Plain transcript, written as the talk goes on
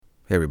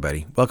Hey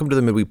everybody, welcome to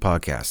the Midweek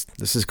Podcast.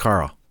 This is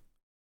Carl.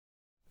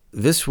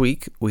 This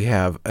week we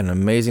have an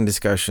amazing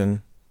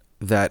discussion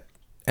that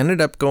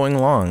ended up going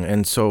long,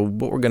 and so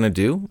what we're going to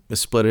do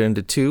is split it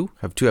into two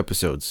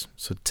episodes.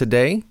 So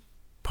today,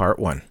 part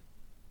one.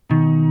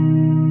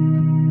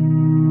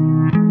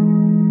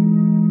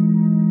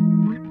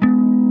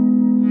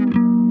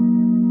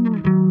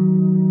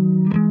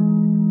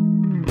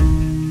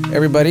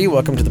 Everybody,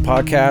 welcome to the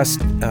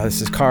podcast.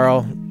 This is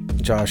Carl.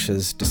 Josh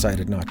has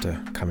decided not to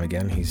come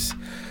again. He's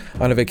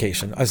on a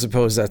vacation. I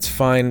suppose that's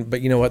fine.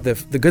 But you know what?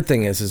 The good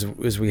thing is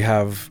we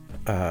have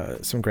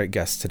some great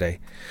guests today.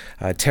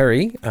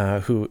 Terry,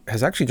 who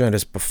has actually joined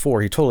us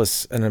before, he told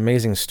us an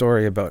amazing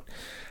story about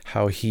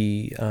how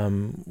he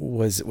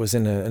was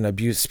in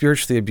an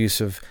spiritually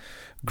abusive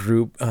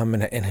group, and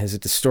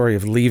the story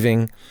of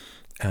leaving.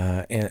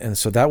 And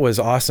so that was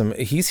awesome.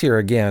 He's here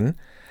again.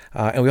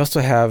 And we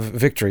also have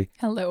Victory.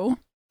 Hello.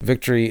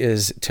 Victory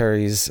is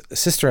Terry's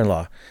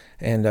sister-in-law,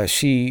 and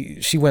she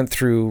went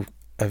through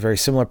a very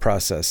similar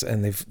process,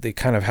 and they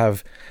kind of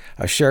have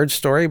a shared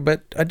story,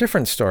 but a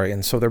different story.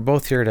 And so they're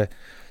both here to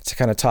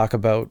kind of talk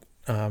about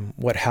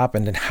what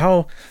happened and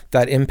how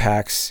that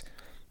impacts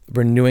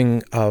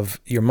renewing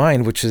of your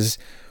mind, which is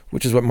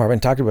what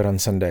Marvin talked about on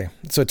Sunday.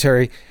 So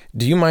Terry,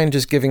 do you mind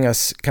just giving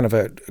us kind of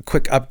a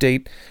quick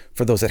update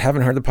for those that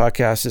haven't heard the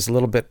podcast, just a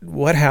little bit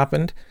what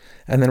happened,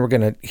 and then we're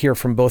going to hear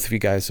from both of you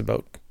guys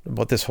about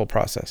this whole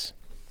process.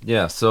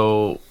 Yeah,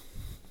 so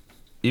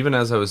even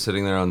as I was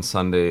sitting there on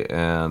Sunday,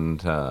 and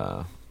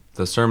the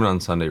sermon on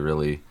Sunday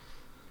really,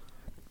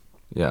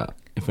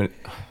 if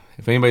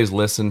anybody's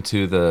listened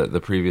to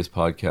the previous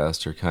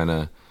podcast or kind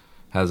of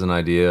has an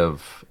idea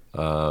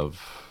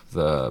of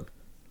the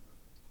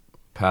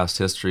past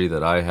history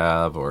that I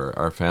have or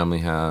our family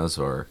has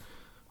or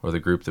the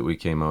group that we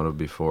came out of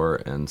before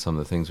and some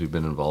of the things we've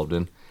been involved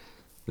in,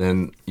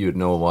 then you'd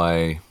know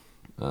why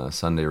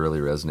Sunday really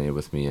resonated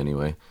with me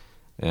anyway.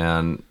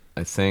 And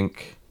I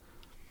think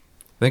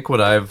what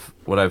I've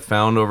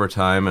found over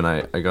time, and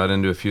I got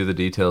into a few of the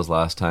details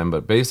last time,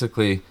 but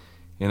basically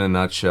in a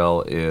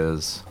nutshell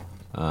is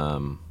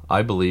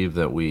I believe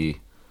that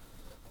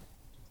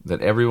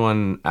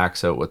everyone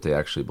acts out what they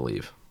actually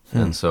believe.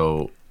 And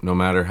so no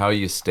matter how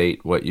you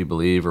state what you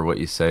believe or what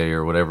you say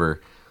or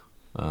whatever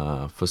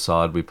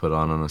facade we put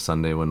on a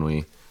Sunday when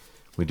we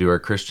do our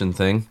Christian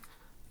thing,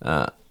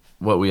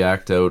 what we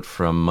act out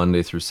from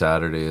Monday through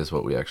Saturday is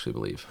what we actually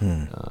believe.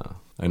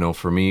 I know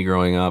for me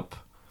growing up,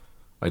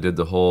 I did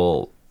the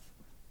whole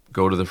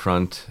go to the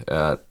front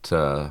at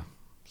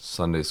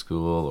Sunday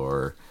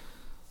school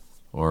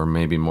or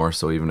maybe more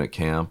so even at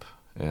camp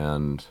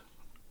and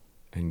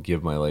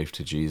give my life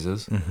to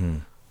Jesus. Mm-hmm.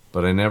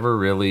 But I never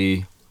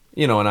really,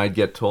 and I'd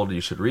get told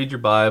you should read your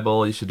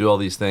Bible, you should do all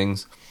these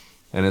things.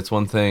 And it's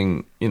one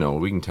thing,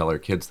 we can tell our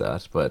kids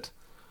that, but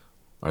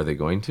are they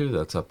going to?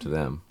 That's up to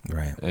them.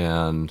 Right.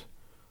 And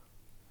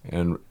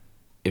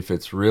if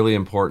it's really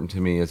important to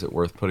me, is it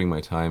worth putting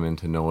my time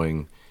into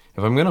knowing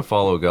if I'm going to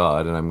follow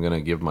God and I'm going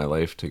to give my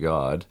life to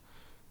God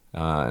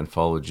and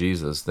follow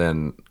Jesus,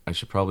 then I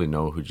should probably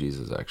know who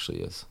Jesus actually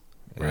is.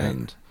 Right.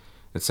 And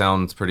it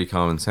sounds pretty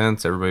common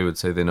sense. Everybody would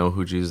say they know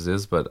who Jesus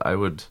is, but I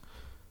would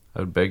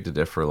beg to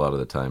differ a lot of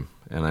the time.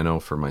 And I know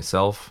for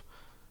myself,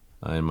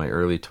 in my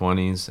early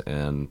 20s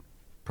and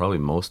probably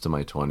most of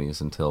my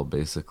 20s until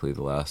basically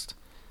the last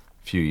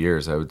few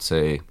years, I would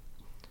say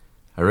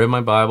I read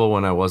my Bible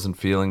when I wasn't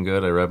feeling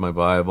good. I read my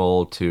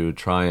Bible to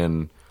try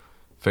and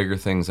figure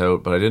things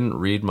out, but I didn't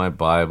read my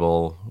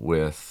Bible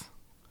with,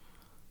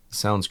 it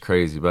sounds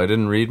crazy, but I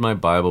didn't read my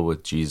Bible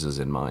with Jesus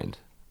in mind.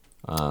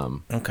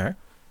 Okay.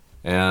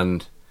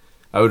 And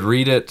I would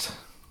read it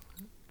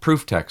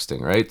proof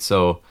texting, right?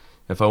 So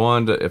if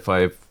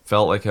I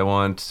felt like I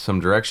want some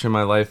direction in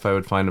my life, I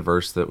would find a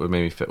verse that would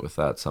maybe fit with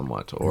that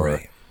somewhat. Or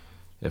right.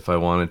 If I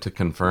wanted to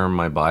confirm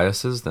my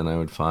biases, then I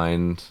would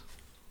find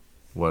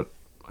what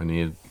I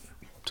needed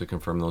to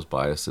confirm those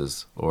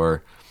biases.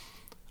 Or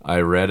I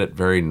read it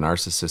very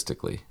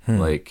narcissistically.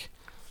 Like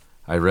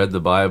I read the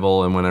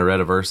Bible, and when I read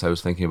a verse, I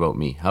was thinking about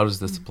me. How does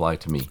this apply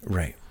to me?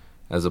 Right.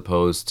 As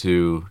opposed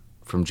to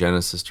from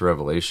Genesis to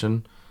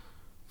Revelation,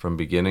 from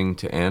beginning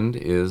to end,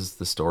 is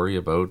the story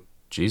about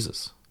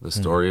Jesus. The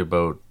story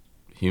about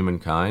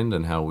humankind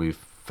and how we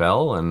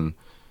fell and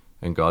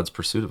God's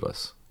pursuit of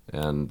us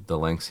and the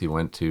lengths he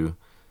went to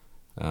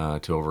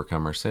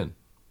overcome our sin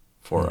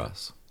for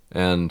us.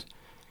 And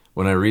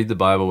when I read the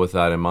Bible with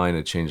that in mind,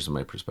 it changes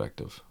my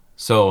perspective.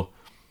 So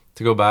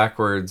to go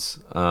backwards,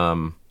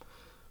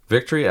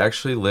 Victory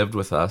actually lived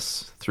with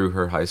us through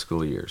her high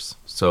school years.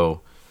 So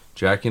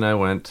Jackie and I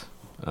went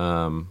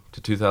to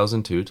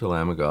 2002 to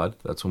Lamb of God.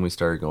 That's when we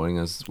started going,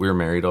 as we were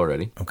married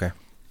already. Okay.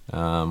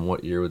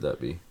 What year would that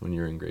be when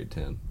you were in grade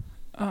 10?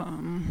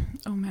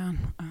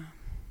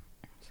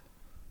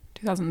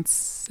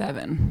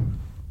 2007.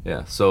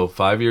 Yeah, so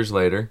 5 years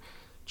later,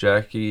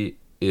 Jackie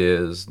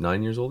is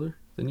 9 years older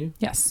than you?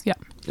 Yes, yeah.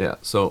 Yeah,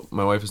 so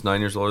my wife is 9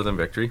 years older than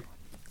Victory.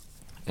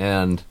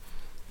 And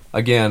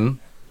again,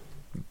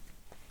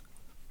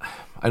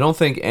 I don't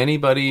think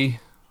anybody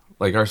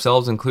like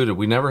ourselves included,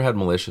 we never had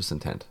malicious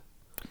intent.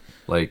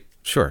 Like,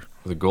 Sure.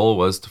 the goal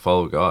was to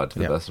follow God to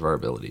the Yeah. best of our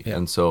ability. Yeah.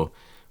 And so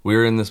we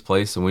were in this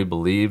place, and we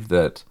believed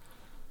that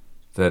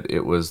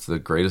it was the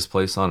greatest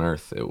place on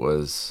earth. It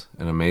was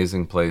an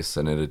amazing place,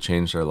 and it had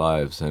changed our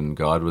lives, and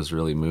God was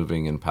really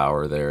moving in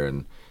power there,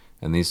 and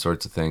these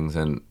sorts of things.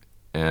 And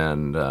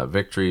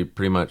Victory,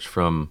 pretty much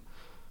from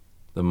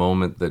the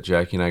moment that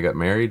Jackie and I got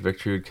married,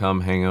 Victory would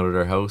come hang out at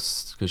our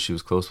house because she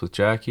was close with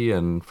Jackie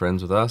and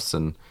friends with us,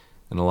 and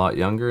a lot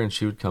younger, and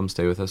she would come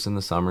stay with us in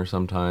the summer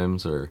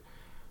sometimes, or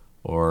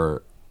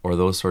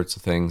those sorts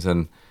of things.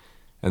 And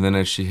then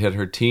as she hit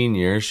her teen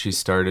years, she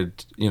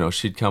started,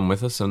 she'd come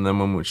with us. And then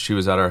when she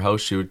was at our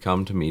house, she would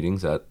come to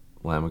meetings at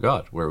Lamb of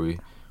God, where we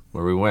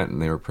went,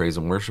 and they were praise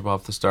and worship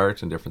off the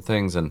start and different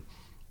things.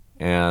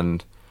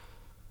 And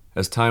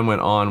as time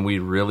went on, we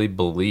really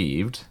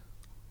believed,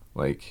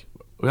 we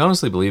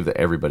honestly believed that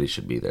everybody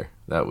should be there.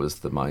 That was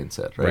the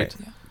mindset, right? Right.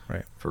 Yeah.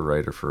 Right. For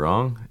right or for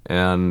wrong.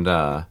 And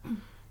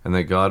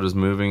that God was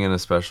moving in a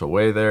special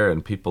way there,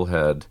 and people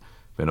had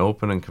been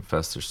open and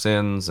confessed their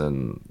sins,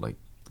 and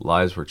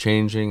lives were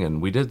changing,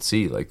 and we did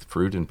see the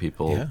fruit in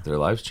people, their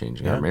lives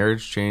changing. Yeah. Our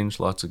marriage changed,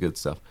 lots of good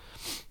stuff.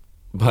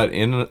 But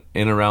in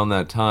around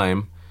that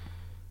time,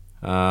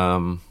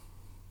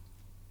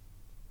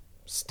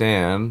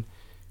 Stan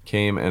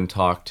came and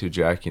talked to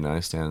Jackie and I.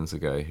 Stan is the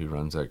guy who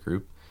runs that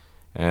group,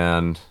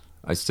 and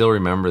I still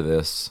remember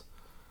this.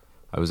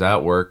 I was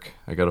at work.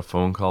 I got a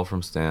phone call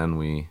from Stan.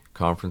 We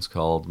conference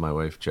called my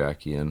wife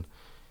Jackie, and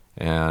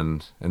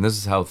this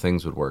is how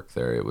things would work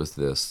there. It was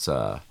this.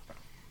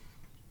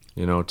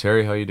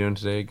 Terry, how you doing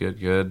today?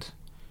 Good.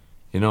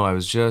 I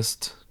was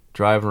just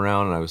driving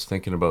around, and I was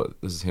thinking about,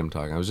 this is him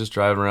talking, I was just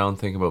driving around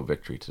thinking about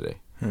Victory today.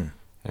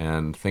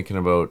 And thinking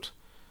about,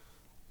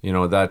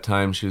 at that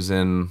time she was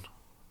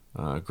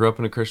grew up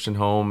in a Christian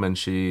home, and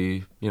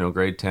she,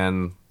 grade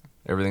 10,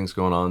 everything's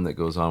going on that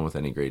goes on with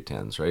any grade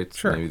 10s, right?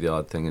 Sure. Maybe the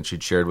odd thing. And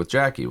she'd shared with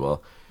Jackie,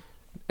 well,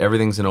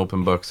 everything's an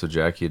open book, so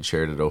Jackie had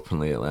shared it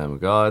openly at Lamb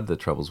of God, the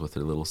troubles with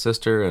her little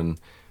sister and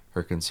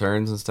her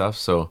concerns and stuff.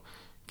 So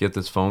get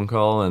this phone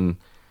call and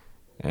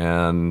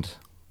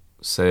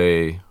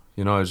say,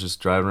 I was just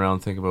driving around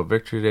thinking about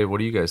Victory today. What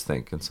do you guys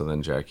think? And so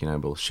then Jackie and I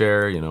both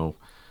share,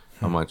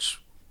 how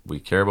much we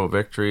care about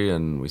Victory,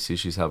 and we see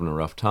she's having a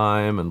rough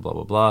time, and blah,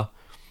 blah, blah.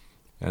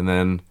 And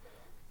then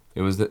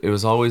it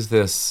was always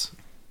this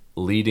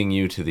leading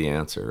you to the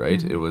answer, right?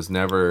 Mm-hmm. It was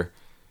never,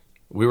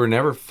 we were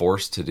never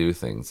forced to do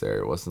things there.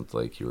 It wasn't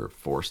like you were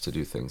forced to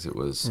do things. It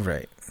was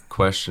right.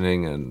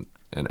 Questioning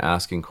and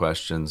asking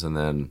questions, and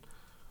then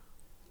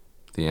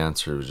the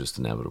answer was just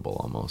inevitable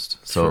almost.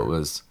 So Sure. it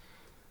was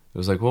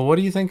like, well, what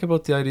do you think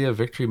about the idea of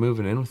Victory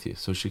moving in with you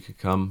so she could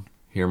come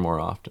here more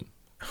often?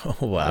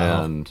 Oh,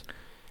 wow.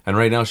 And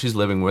right now she's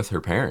living with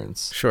her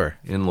parents. Sure.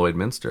 In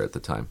Lloydminster at the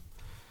time.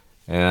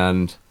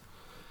 And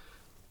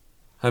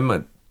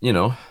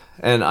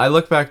and I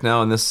look back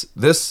now, and this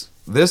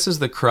is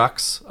the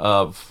crux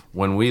of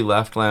when we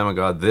left Lamb of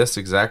God. This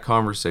exact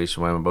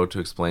conversation, what I'm about to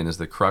explain, is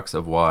the crux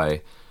of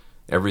why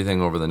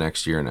everything over the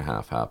next year and a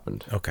half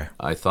happened. Okay.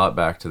 I thought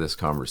back to this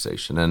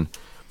conversation,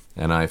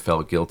 and I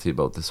felt guilty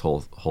about this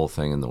whole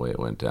thing and the way it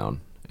went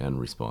down, and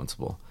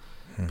responsible.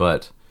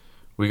 But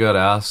we got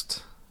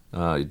asked,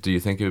 do you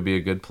think it would be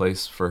a good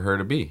place for her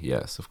to be?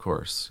 Yes, of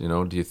course.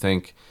 Do you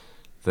think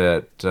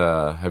that,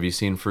 have you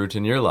seen fruit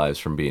in your lives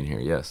from being here?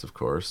 Yes, of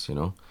course.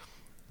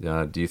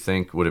 Do you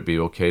think, would it be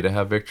okay to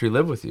have Victory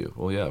live with you?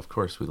 Well, yeah, of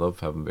course. We love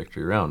having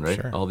Victory around, right?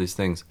 Sure. All these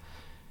things.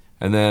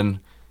 And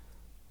then,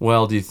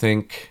 well, do you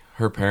think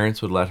her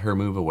parents would let her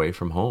move away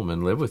from home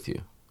and live with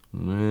you?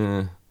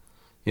 You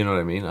know what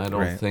I mean? I don't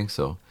Right. think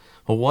so.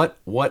 Well,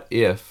 what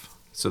if,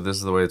 so this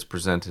is the way it's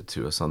presented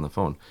to us on the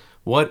phone.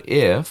 What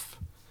if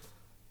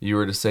you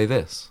were to say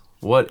this?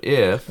 What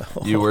if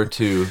you were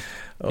to,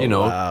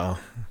 Wow.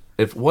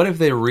 what if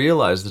they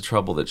realized the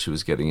trouble that she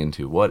was getting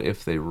into? What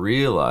if they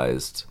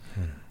realized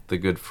the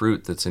good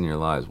fruit that's in your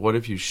lives? What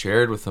if you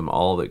shared with them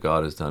all that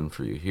God has done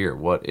for you here?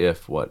 What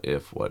if?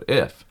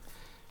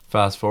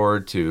 Fast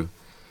forward to,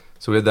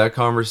 so we had that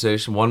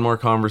conversation, one more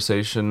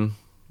conversation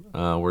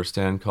where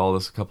Stan called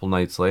us a couple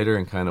nights later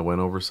and kind of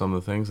went over some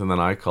of the things. And then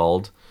I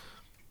called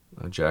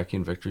Jackie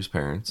and Victory's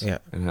parents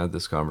and had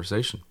this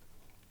conversation.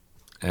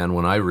 And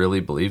when I really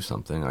believe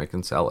something, I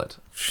can sell it.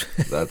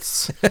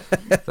 That's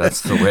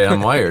the way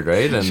I'm wired,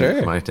 right? And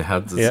Sure. my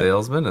dad's a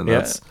salesman,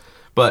 and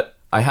but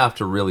I have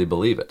to really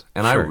believe it.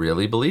 And I Sure.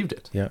 really believed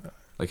it. Yeah.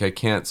 Like, I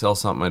can't sell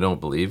something I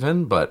don't believe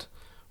in,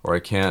 or I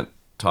can't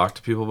talk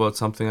to people about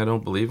something I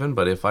don't believe in,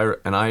 but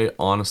I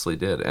honestly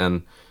did.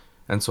 And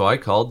so I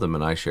called them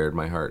and I shared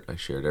my heart. I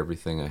shared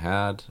everything I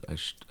had.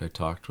 I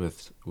talked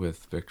with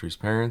Victory's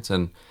parents,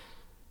 and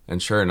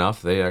sure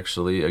enough, they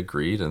actually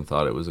agreed and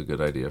thought it was a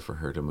good idea for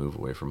her to move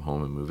away from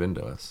home and move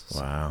into us.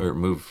 Wow. Or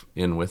move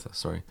in with us,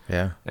 sorry.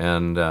 Yeah.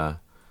 And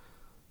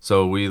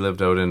so we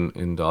lived out in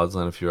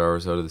Dodsland, a few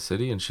hours out of the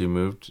city, and she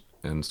moved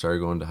and started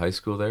going to high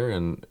school there,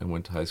 and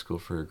went to high school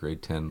for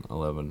grade 10,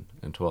 11,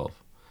 and 12.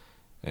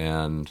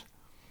 And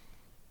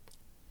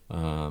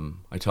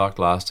I talked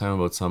last time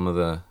about some of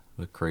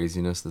the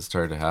craziness that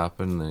started to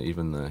happen,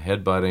 even the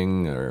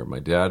headbutting, or my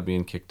dad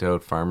being kicked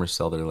out, farmers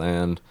sell their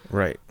land,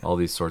 Right. all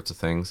these sorts of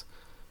things.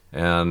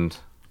 And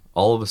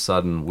all of a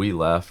sudden we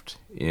left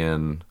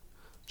in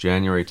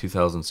January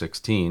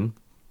 2016,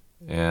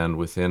 and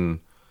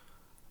within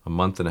a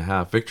month and a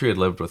half, Victory had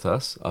lived with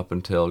us up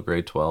until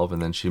grade 12,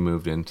 and then she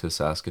moved into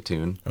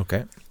Saskatoon.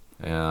 Okay.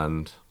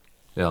 And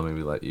yeah, I'll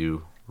maybe let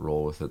you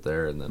roll with it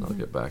there, and then I'll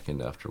get back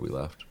into after we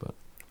left. But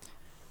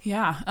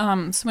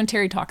Yeah. So when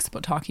Terry talks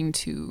about talking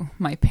to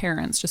my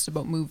parents just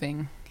about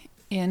moving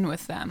in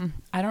with them,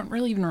 I don't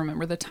really even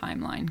remember the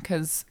timeline,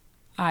 because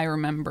I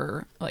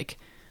remember, like,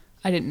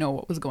 I didn't know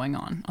what was going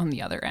on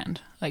the other end.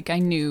 Like, I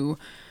knew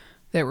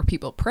there were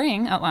people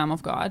praying at Lamb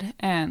of God,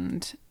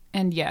 and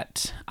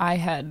yet I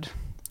had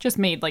just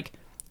made, like,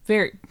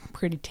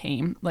 pretty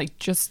tame, like,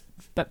 just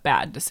but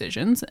bad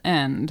decisions,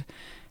 and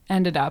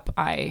ended up,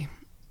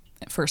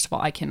 first of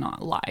all, I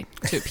cannot lie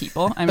to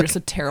people. I'm just a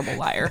terrible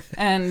liar.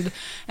 And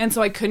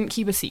so I couldn't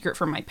keep a secret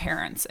from my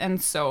parents.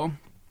 And so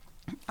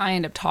I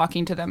ended up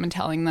talking to them and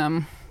telling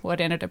them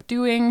what I ended up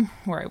doing,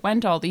 where I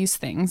went, all these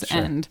things.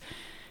 Sure.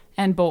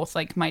 And both,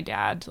 like, my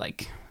dad,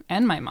 like,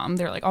 and my mom,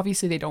 they're like,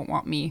 obviously they don't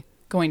want me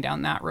going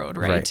down that road,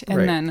 right? Right, And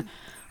right. then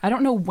I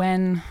don't know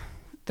when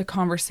the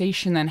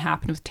conversation then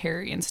happened with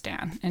Terry and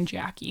Stan and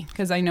Jackie,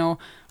 because I know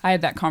I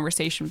had that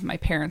conversation with my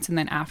parents, and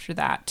then after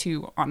that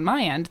too, on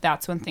my end,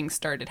 that's when things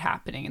started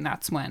happening, and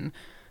that's when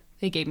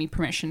they gave me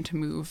permission to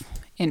move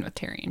in with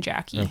Terry and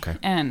Jackie. Okay.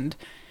 And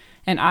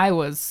I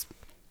was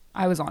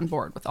on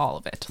board with all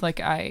of it. Like,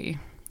 I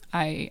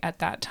at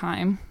that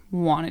time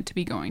wanted to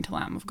be going to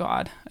Lamb of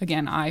God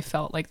again. I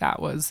felt like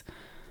that was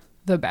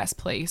the best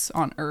place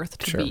on earth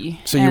to be.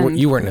 So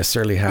you weren't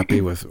necessarily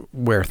happy with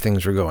where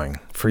things were going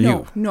for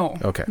you? No,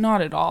 Okay.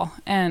 Not at all.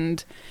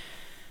 And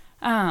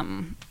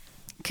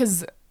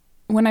because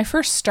when I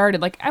first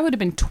started, like, I would have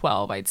been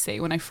 12, I'd say,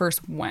 when I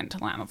first went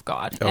to Lamb of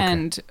God, Okay.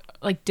 and,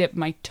 like, dipped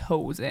my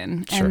toes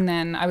in. Sure. And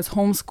then I was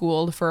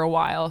homeschooled for a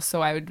while,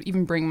 so I would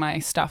even bring my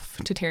stuff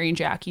to Terry and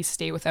Jackie,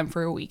 stay with them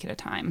for a week at a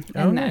time,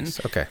 and then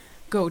Nice. Okay.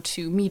 go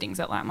to meetings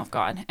at Lamb of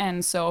God.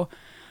 And so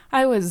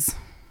I was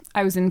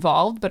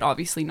involved, but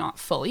obviously not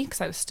fully,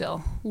 because I was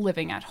still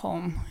living at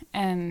home.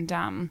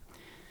 And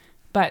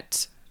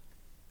but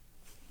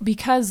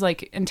because,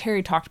 like, and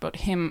Terry talked about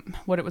him,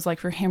 what it was like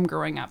for him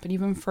growing up, and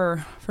even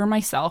for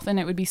myself, and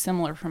it would be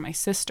similar for my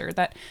sister,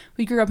 that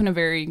we grew up in a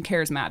very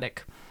charismatic,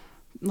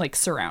 like,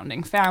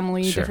 surrounding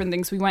family, Sure. different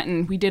things. We went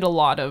and we did a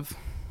lot of,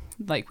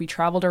 like, we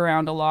traveled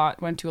around a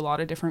lot, went to a lot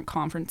of different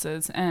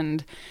conferences,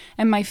 and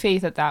my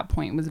faith at that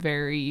point was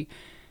it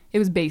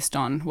was based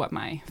on what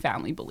my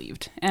family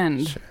believed.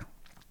 And Sure.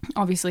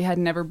 obviously had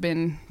never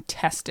been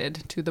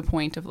tested to the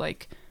point of,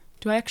 like,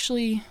 do I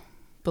actually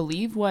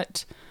believe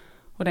what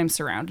I'm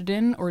surrounded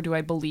in, or do I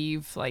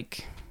believe,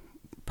 like,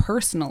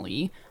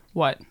 personally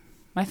what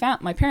my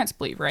parents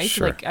believe, right?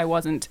 Sure. Like, I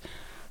was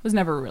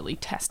never really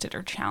tested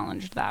or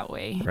challenged that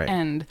way.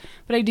 Right.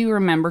 But I do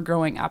remember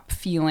growing up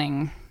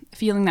feeling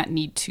that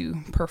need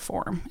to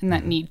perform and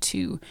that need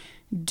to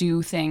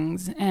do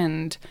things,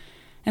 and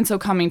so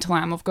coming to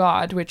Lamb of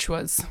God, which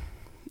was,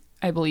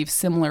 I believe,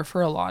 similar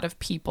for a lot of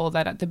people,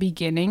 that at the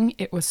beginning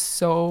it was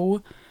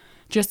so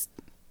just,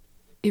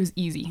 it was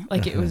easy.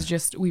 Like, it was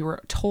just, we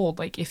were told,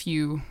 like, if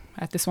you,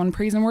 at this one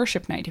praise and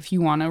worship night, if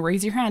you want to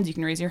raise your hands, you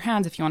can raise your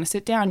hands. If you want to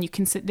sit down, you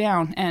can sit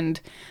down.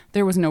 And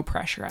there was no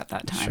pressure at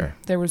that time. Sure.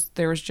 There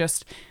was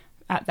just,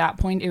 at that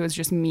point, it was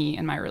just me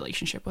and my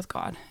relationship with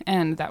God.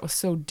 And that was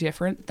so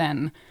different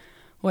than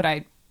what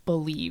I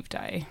believed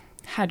I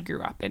had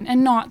grew up in.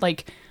 And not,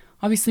 like,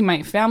 obviously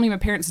my family, my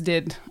parents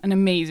did an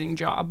amazing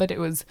job, but I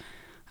was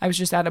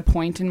just at a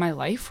point in my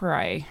life where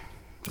I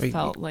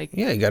felt like,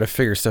 Yeah, you got to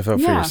figure stuff out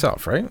for Yeah.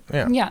 yourself, right?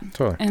 Yeah.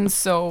 Totally. And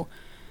so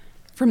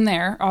from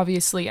there,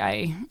 obviously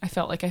I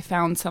felt like I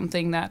found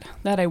something that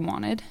I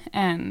wanted.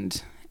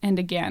 And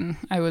again,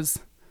 I was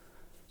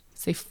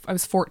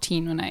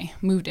 14 when I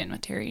moved in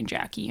with Terry and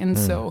Jackie. And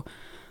so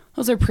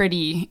those are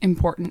pretty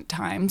important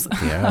times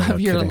Yeah, of no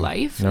your kidding.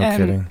 life. No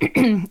and,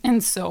 kidding.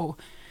 and so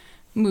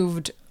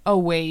moved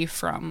away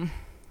from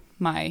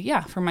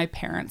my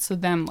parents. So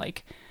them,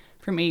 like,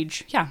 from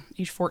age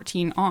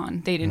 14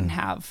 on, they didn't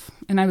have,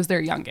 and I was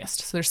their youngest.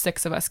 So there's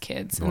 6 of us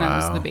kids, and I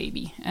was Wow. the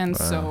baby. And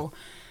so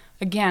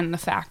again, the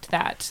fact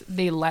that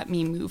they let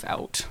me move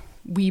out,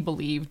 we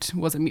believed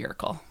was a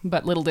miracle.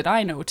 But little did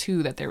I know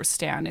too that there was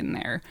Stan in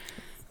there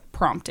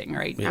prompting,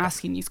 right? Yeah.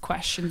 Asking these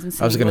questions and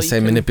saying, I was going well, to you say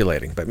can-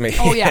 manipulating, but me.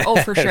 Oh yeah,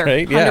 oh for sure.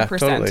 Right? 100%. Yeah,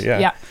 totally,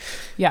 yeah.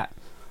 Yeah.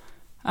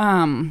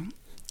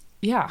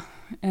 Yeah.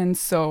 And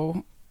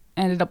so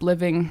ended up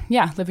living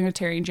with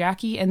Terry and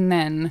Jackie. And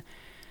then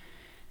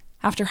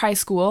after high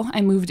school,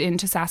 I moved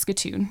into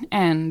Saskatoon,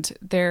 and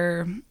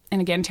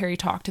again, Terry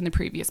talked in the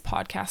previous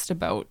podcast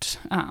about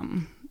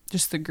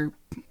just the group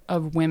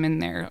of women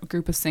there, a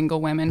group of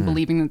single women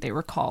believing that they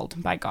were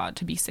called by God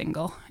to be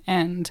single.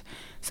 And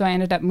so I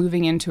ended up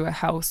moving into a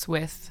house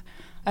with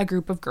a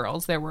group of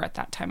girls. There were at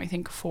that time, I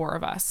think, 4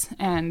 of us.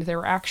 And there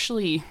were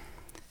actually,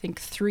 I think,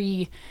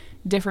 3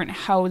 different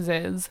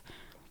houses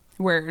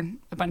where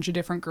a bunch of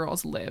different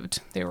girls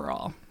lived. They were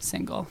all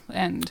single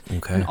and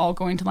Okay. all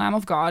going to Lamb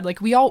of God.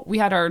 Like we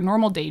had our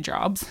normal day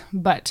jobs,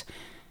 but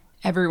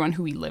everyone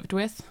who we lived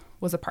with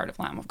was a part of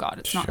Lamb of God.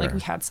 It's not like Sure.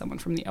 we had someone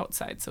from the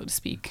outside, so to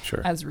speak,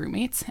 Sure. as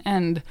roommates.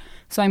 And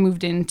so I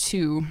moved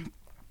into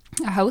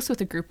a house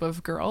with a group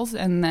of girls,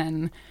 and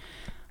then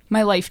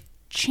my life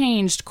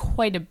changed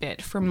quite a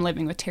bit from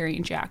living with Terry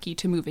and Jackie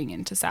to moving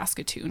into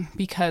Saskatoon,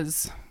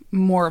 because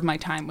more of my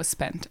time was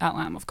spent at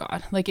Lamb of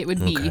God. Like it would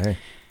be Okay.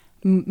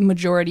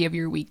 majority of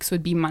your weeks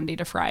would be Monday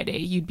to Friday.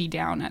 You'd be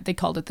down at, they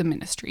called it the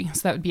ministry,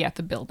 so that would be at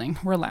the building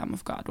where Lamb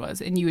of God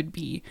was, and you would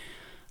be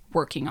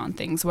working on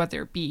things,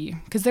 whether it be,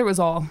 because there was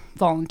all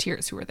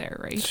volunteers who were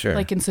there, right? Sure.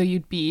 Like, and so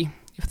you'd be,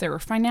 if there were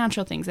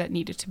financial things that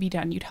needed to be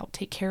done, you'd help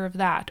take care of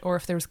that, or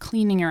if there was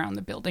cleaning around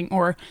the building,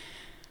 or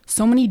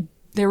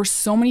there were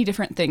so many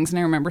different things. And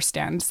I remember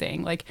Stan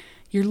saying, like,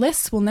 your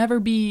lists will never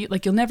be,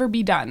 like, you'll never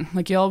be done.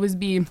 Like, you'll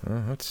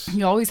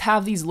always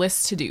have these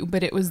lists to do.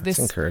 But it was That's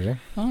this. encouraging.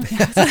 Oh,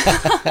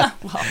 yeah.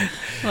 Well,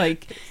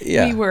 like,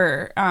 Yeah. we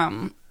were,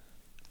 and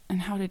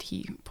how did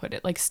he put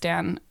it? Like,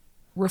 Stan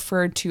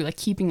referred to, like,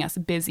 keeping us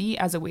busy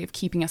as a way of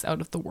keeping us out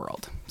of the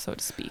world, so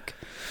to speak.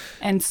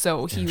 And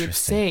so he would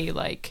say,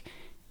 like,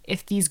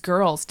 if these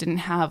girls didn't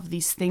have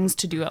these things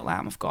to do at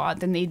Lamb of God,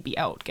 then they'd be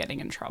out getting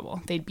in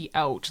trouble. They'd be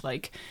out,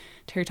 like,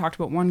 Terry talked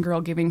about one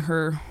girl giving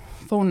her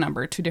phone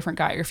number to a different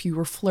guy, or if you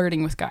were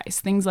flirting with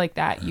guys, things like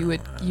that, you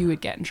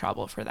would get in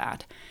trouble for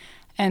that.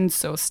 And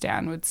so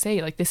Stan would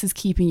say, like, this is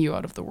keeping you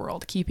out of the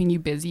world. Keeping you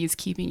busy is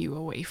keeping you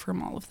away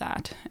from all of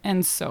that.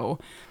 And so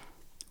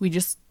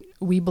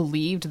we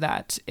believed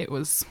that it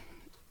was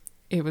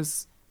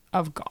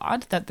of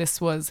God, that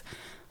this was,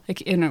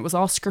 like, and it was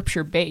all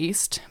scripture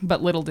based,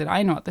 but little did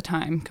I know at the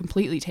time,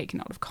 completely taken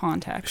out of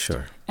context.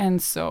 Sure.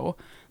 And so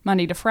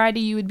Monday to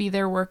Friday you would be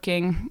there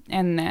working,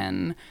 and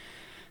then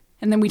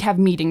we'd have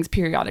meetings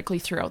periodically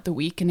throughout the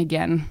week. And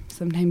again,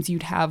 sometimes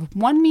you'd have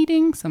one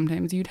meeting,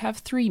 sometimes you'd have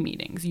 3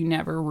 meetings. You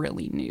never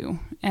really knew.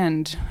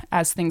 And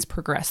as things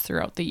progressed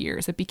throughout the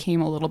years, it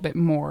became a little bit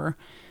more,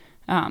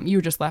 you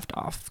were just left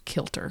off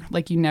kilter.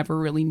 Like, you never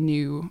really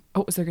knew,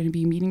 oh, is there going to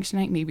be a meeting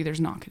tonight? Maybe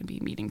there's not going to be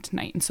a meeting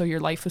tonight. And so your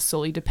life was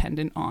solely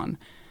dependent on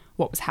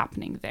what was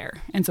happening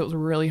there. And so it was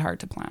really hard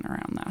to plan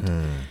around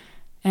that.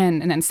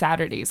 And then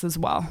Saturdays as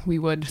well, we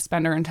would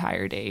spend our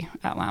entire day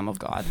at Lamb of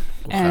God.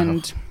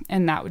 Wow.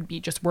 And that would be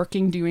just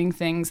working, doing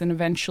things. And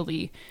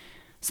eventually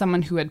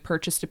someone who had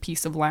purchased a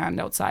piece of land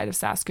outside of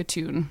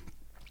Saskatoon,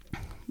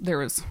 there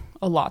was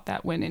a lot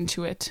that went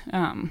into it.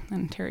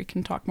 And Terry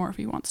can talk more if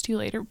he wants to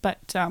later.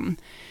 But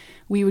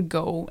we would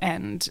go,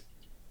 and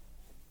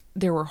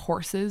there were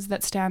horses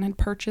that Stan had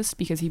purchased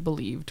because he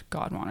believed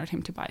God wanted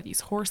him to buy these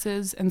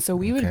horses. And so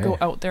we would go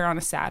out there on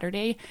a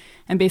Saturday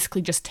and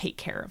basically just take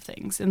care of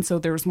things. And so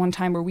there was one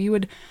time where we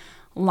would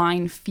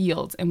line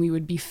fields and we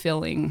would be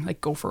filling,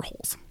 like, gopher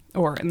holes.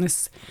 Or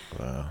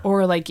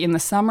like in the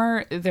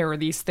summer, there were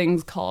these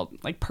things called,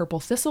 like, purple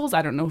thistles.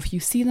 I don't know if you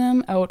see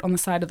them out on the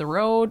side of the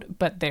road,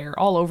 but they're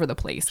all over the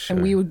place. Sure.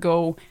 And we would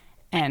go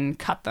and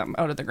cut them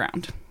out of the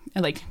ground,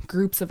 and, like,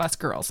 groups of us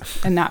girls,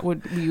 and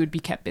we would be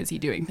kept busy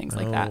doing things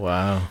like that.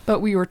 Wow.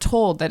 But we were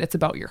told that it's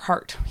about your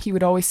heart. He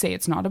would always say,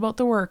 it's not about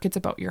the work, it's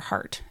about your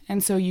heart.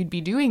 And so you'd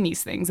be doing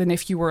these things, and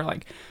if you were,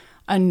 like,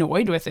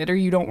 annoyed with it, or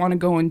you don't want to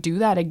go and do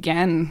that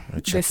again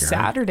this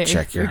Saturday,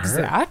 check your heart.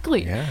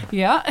 Exactly.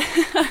 Yeah.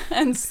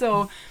 And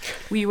so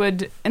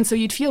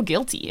you'd feel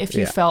guilty if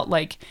you felt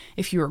like,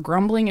 if you were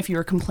grumbling, if you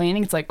were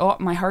complaining, it's like, oh,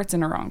 my heart's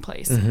in the wrong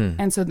place.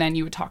 And so then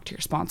you would talk to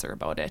your sponsor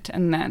about it,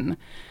 and then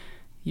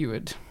you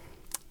would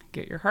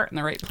get your heart in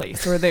the right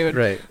place. Or they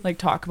would like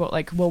talk about,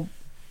 like, well,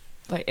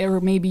 like, or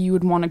maybe you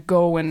would want to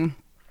go and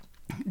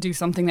do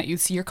something that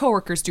you'd see your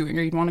coworkers doing,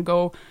 or you'd want to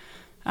go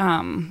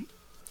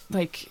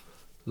Like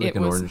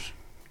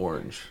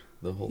orange.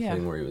 The whole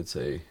thing where you would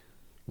say,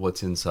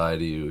 what's inside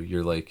of you?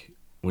 You're like,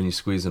 when you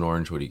squeeze an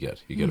orange, what do you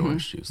get? You get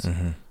orange juice.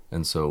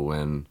 And so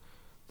when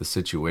the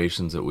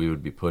situations that we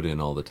would be put in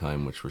all the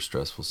time, which were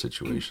stressful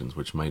situations,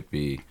 which might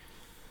be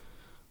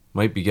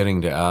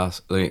getting to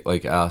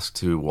asked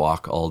to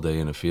walk all day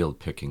in a field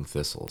picking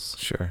thistles.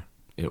 Sure.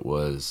 It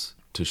was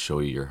to show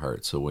you your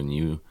heart. So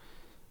when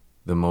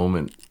the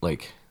moment,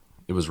 like,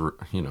 it was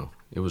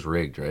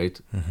rigged, right?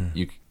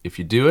 If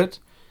you do it,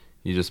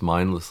 you just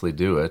mindlessly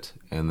do it,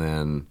 and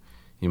then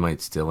you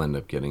might still end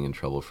up getting in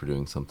trouble for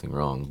doing something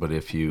wrong. But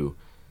if you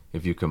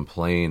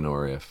complain,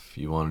 or if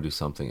you want to do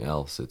something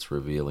else, it's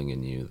revealing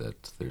in you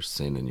that there's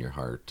sin in your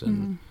heart,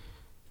 and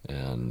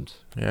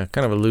yeah,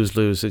 kind of a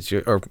lose-lose.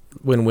 Or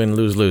win-win,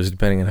 lose-lose,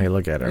 depending on how you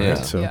look at it. Yeah.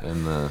 Right? So,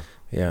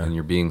 and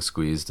you're being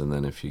squeezed, and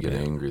then if you get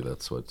angry,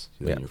 that's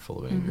then you're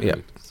full of anger.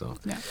 Right? So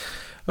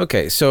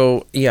okay,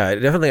 so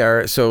definitely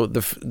are. So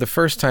the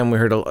first time we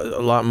heard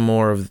a lot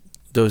more of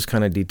those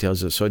kind of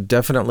details, so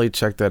definitely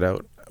check that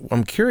out.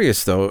 I'm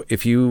curious though,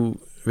 if you,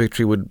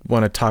 Victory, would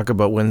want to talk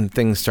about when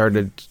things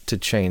started to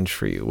change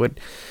for you.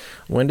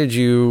 When did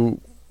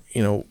you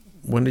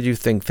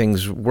think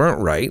things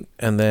weren't right,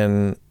 and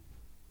then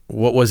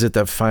what was it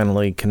that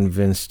finally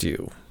convinced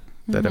you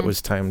that it was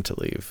time to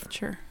leave?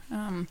 Sure.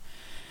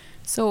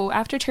 So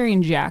after Terry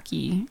and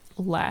Jackie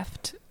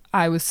left,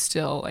 I was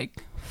still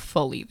like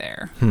fully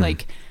there.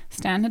 Like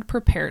Stan had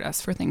prepared us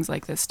for things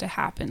like this to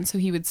happen. So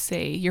he would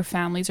say, your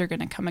families are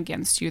going to come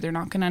against you. They're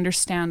not going to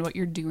understand what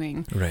you're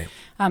doing. Right.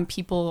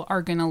 People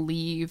are going to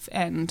leave.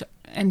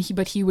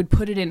 But he would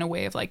put it in a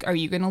way of like, are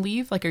you going to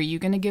leave? Like, are you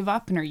going to give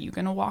up? And are you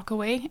going to walk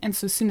away? And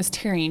so as soon as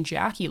Terry and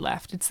Jackie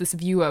left, it's this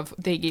view of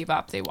they gave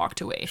up, they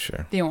walked away.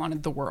 Sure. They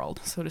wanted the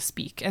world, so to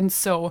speak. And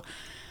so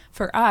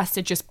for us,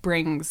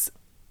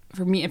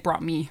 it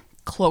brought me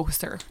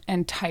closer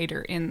and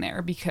tighter in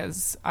there,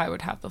 because I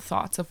would have the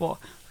thoughts of,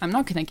 well, I'm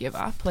not going to give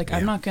up. Like,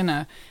 I'm not going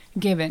to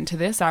give in to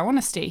this. I want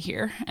to stay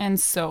here. And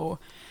so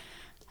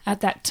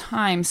at that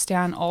time,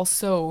 Stan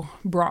also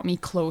brought me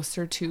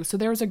closer to, so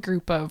there was a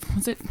group of,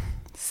 was it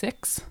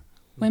 6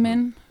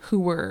 women who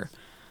were,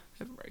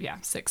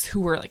 6, who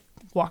were like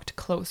walked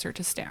closer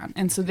to Stan.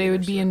 And so they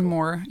would be in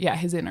more,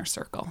 his inner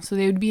circle. So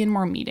they would be in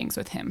more meetings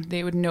with him.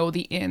 They would know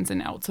the ins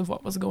and outs of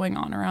what was going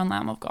on around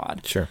Lamb of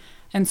God. Sure.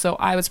 And so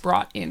I was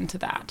brought into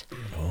that.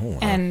 Oh, wow.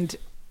 And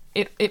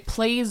it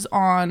plays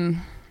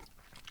on,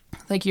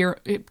 like,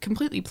 it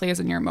completely plays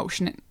on your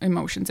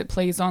emotions. It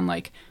plays on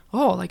like,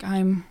 oh, like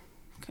I'm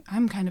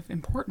kind of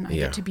important. I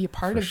get to be a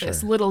part of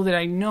this. Sure. Little did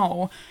I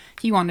know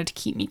he wanted to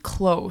keep me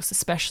close,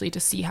 especially to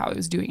see how I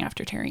was doing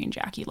after Terry and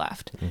Jackie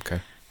left.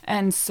 Okay.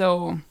 And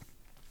so,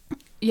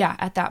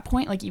 at that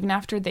point, like even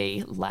after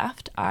they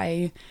left,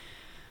 I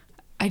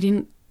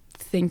didn't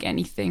think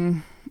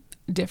anything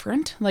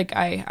different. Like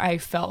I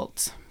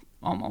felt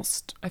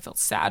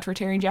sad for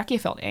Terry and Jackie. I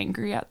felt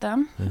angry at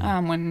them.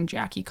 When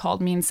Jackie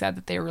called me and said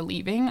that they were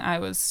leaving, I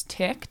was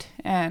ticked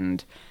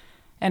and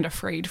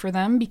afraid for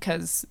them,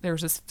 because there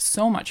was just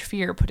so much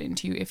fear put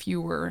into you if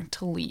you were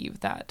to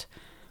leave, that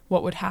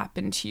what would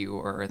happen to you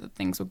or that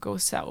things would go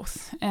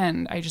south.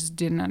 And I just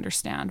didn't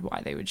understand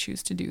why they would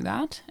choose to do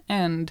that.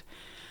 And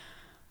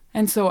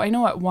so I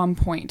know at one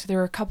point there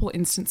were a couple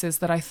instances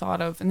that I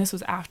thought of, and this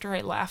was after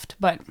I left,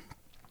 but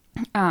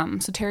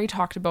so Terry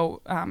talked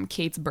about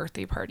Kate's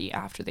birthday party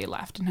after they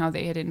left, and how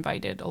they had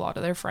invited a lot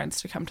of their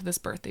friends to come to this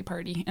birthday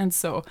party. And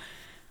so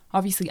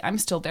obviously I'm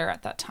still there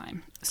at that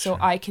time. So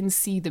I can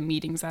see the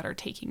meetings that are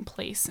taking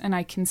place, and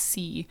I can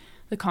see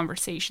the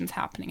conversations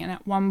happening. And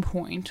at one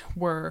point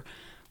we're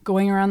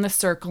going around the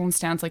circle, and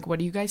Stan's like, what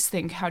do you guys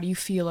think? How do you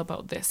feel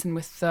about this? And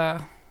with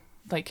the,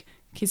 like,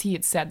 because he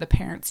had said the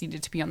parents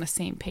needed to be on the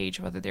same page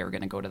whether they were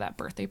going to go to that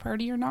birthday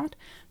party or not.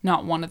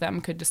 Not one of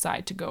them could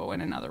decide to go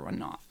and another one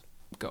not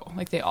go.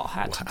 Like, they all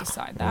had to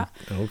decide that.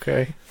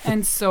 Okay.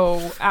 And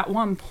so at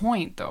one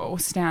point though,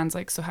 Stan's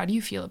like, so how do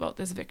you feel about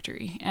this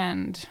victory?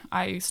 And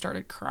I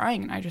started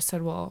crying, and I just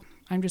said, well,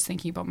 I'm just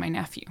thinking about my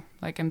nephew.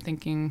 Like, I'm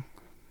thinking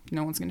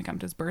no one's going to come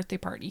to his birthday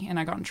party. And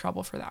I got in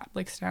trouble for that.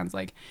 Like, Stan's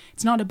like,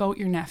 it's not about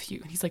your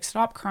nephew. He's like,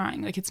 stop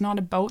crying. Like, it's not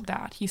about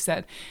that. He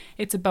said,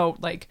 it's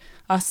about like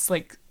us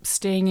like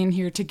staying in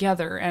here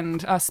together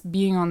and us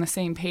being on the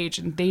same page,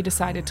 and they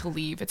decided to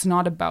leave. It's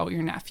not about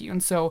your nephew.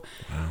 And so,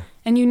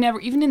 and you never,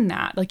 even in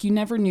that, like, you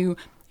never knew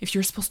if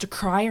you're supposed to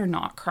cry or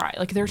not cry.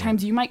 Like, there are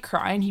times you might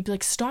cry and he'd be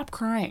like, stop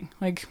crying.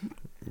 Like,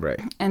 right.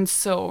 And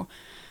so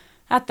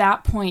at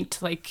that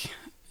point, like,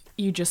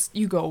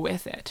 you go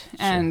with it,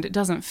 and it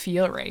doesn't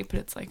feel right, but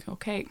it's like,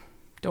 okay,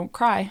 don't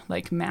cry,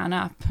 like, man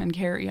up and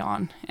carry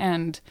on.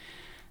 And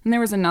there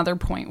was another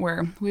point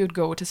where we would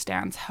go to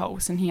Stan's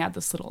house, and he had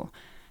this little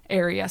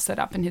area set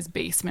up in his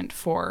basement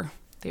for,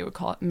 they would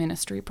call it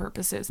ministry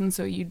purposes. And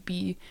so you'd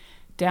be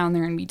down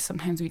there, and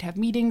sometimes we'd have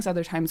meetings,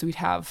 other times we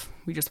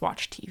just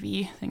watch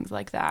TV, things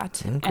like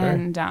that.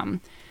 Okay.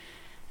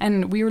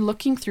 And we were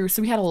looking through,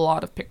 so we had a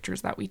lot of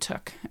pictures that we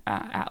took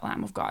at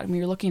Lamb of God, and we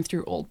were looking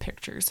through old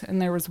pictures,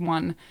 and there was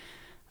one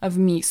of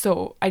me.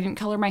 So I didn't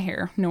color my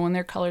hair. No one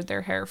there colored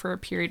their hair for a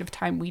period of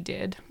time. We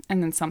did,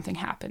 and then something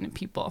happened, and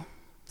people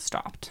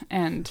stopped.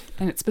 And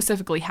it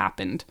specifically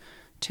happened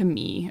to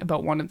me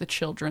about one of the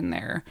children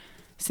there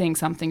saying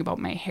something about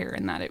my hair,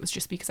 and that it was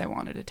just because I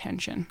wanted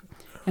attention.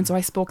 And so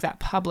I spoke that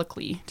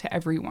publicly to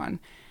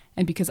everyone.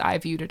 And because I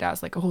viewed it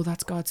as like, oh,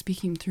 that's God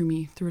speaking through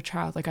me, through a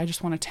child. Like, I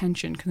just want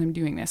attention because I'm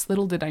doing this.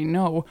 Little did I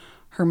know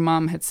her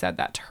mom had said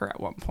that to her at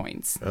one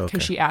point.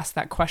 Because she asked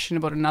that question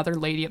about another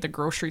lady at the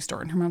grocery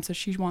store. And her mom said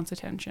she wants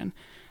attention.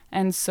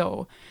 And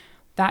so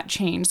that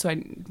changed. So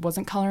I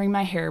wasn't coloring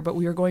my hair, but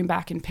we were going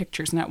back in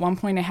pictures. And at one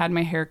point I had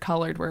my hair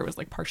colored where it was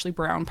like partially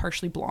brown,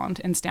 partially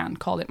blonde. And Stan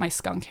called it my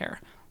skunk hair.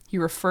 He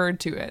referred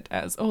to it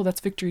as, oh,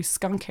 that's Victory's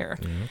skunk hair.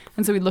 Yep.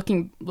 And so we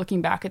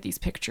looking back at these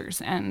pictures,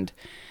 and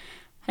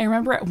I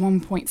remember at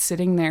one point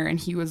sitting there, and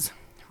he was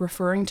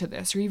referring to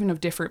this, or even of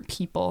different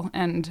people,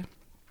 and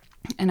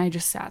I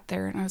just sat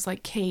there, and I was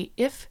like, Kate,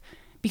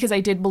 because I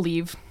did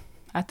believe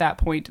at that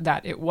point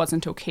that it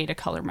wasn't okay to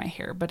color my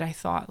hair, but I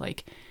thought,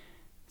 like,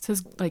 it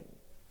says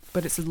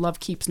love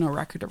keeps no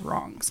record of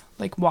wrongs.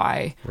 Like,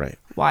 why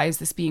is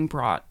this being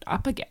brought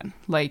up again?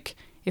 Like,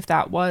 if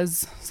that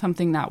was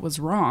something that was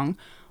wrong,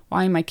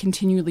 why am I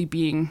continually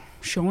being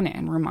shown it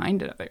and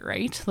reminded of it,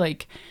 right?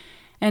 Like,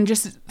 and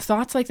just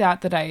thoughts like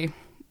that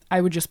I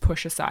would just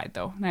push aside,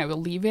 though. And I would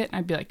leave it, and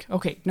I'd be like,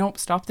 okay, nope,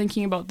 stop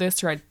thinking about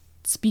this, or I'd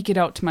speak it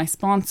out to my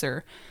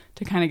sponsor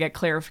to kind of get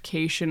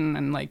clarification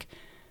and like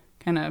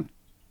kind of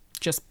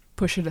just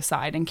push it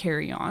aside and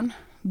carry on.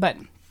 But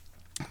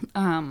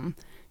and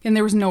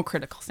there was no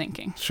critical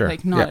thinking. Sure.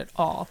 Like not at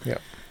all. Yeah.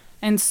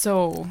 And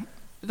so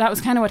that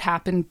was kind of what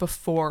happened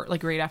before,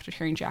 like right after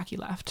Terry and Jackie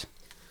left.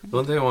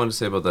 One thing I wanted to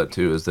say about that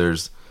too is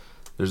there's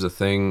a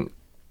thing,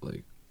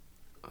 like,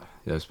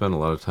 yeah, I've spent a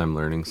lot of time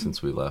learning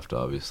since we left,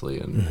 obviously,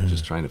 and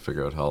just trying to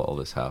figure out how all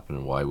this happened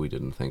and why we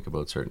didn't think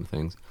about certain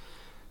things.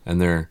 And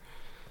there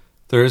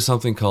is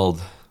something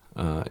called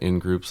in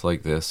groups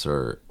like this,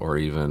 or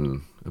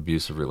even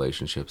abusive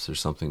relationships, there's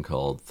something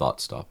called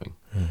thought stopping,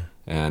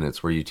 and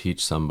it's where you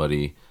teach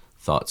somebody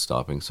thought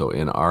stopping. So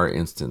in our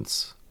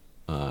instance,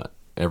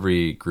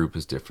 every group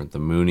is different. The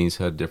Moonies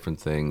had different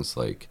things,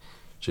 like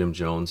Jim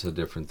Jones had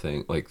different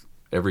things. Like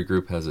every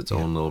group has its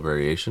own little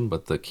variation,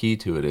 but the key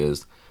to it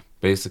is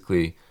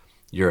basically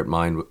you're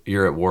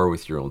at war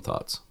with your own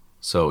thoughts.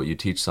 So you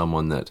teach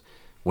someone that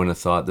when a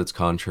thought that's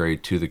contrary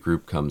to the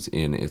group comes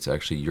in, it's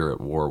actually you're at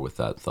war with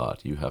that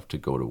thought. You have to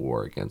go to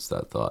war against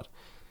that thought.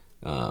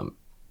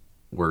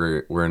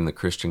 We're in the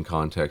Christian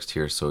context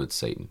here, so it's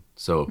Satan.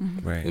 So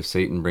Right. if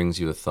Satan brings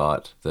you a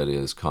thought that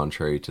is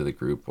contrary to the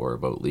group or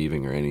about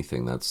leaving or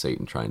anything, that's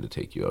Satan trying to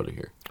take you out of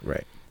here.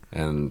 Right.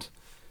 And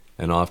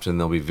often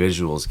there'll be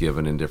visuals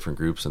given in different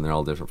groups, and they're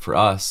all different. For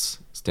us,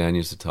 Stan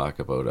used to talk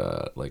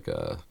about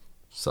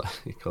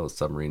he calls it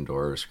submarine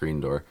door or screen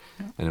door,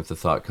 and if the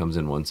thought comes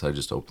in one side,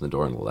 just open the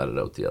door and let it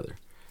out the other.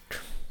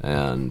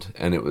 And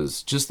it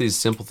was just these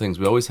simple things.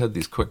 We always had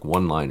these quick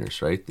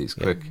one-liners, right? These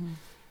quick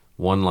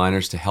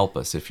one-liners to help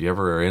us. If you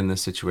ever are in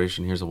this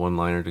situation, here's a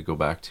one-liner to go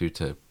back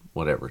to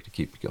whatever, to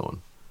keep you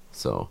going.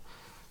 So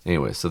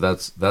anyway, so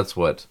that's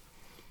what,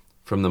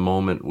 from the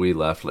moment we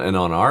left, and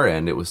on our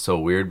end, it was so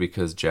weird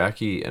because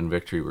Jackie and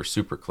Victory were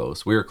super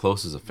close. We were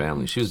close as a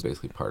family. She was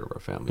basically part of our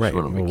family. Right. She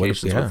went on Well,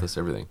 vacations with us,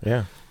 everything.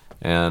 Yeah.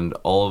 And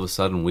all of a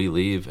sudden we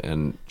leave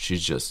and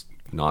she's just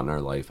not in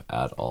our life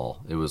at all.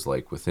 It was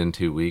like within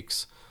 2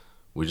 weeks,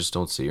 we just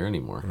don't see her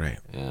anymore. Right.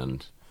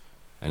 And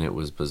it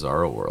was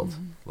bizarro world.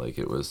 Like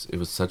it was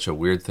such a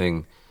weird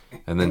thing.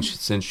 And then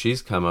since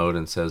she's come out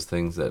and says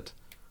things that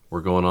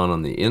were going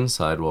on the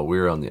inside while we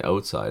were on the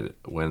outside,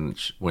 when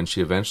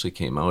she eventually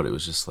came out, it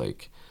was just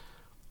like,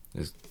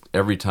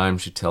 every time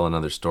she'd tell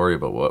another story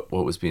about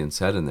what was being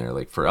said in there.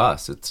 Like for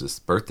us, it's this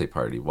birthday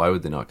party. Why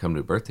would they not come to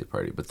a birthday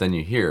party? But then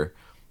you hear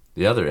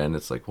the other end,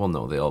 it's like, well,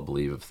 no, they all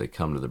believe if they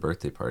come to the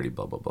birthday party,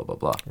 blah, blah, blah, blah,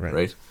 blah.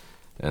 Right?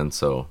 And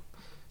so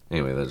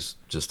anyway, there's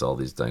just all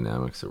these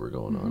dynamics that were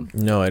going on.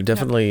 No, it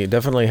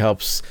definitely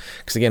helps.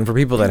 Because again, for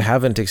people that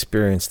haven't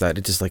experienced that,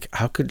 it's just like,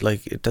 how could,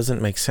 like, it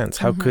doesn't make sense.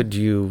 How could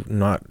you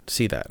not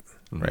see that?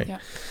 Right.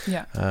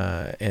 Yeah.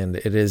 And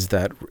it's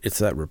that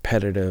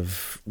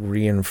repetitive,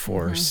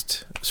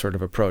 reinforced sort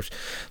of approach.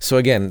 So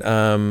again,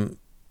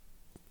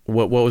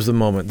 what was the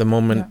moment? The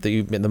moment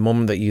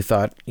that you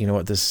thought, you know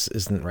what, this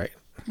isn't right.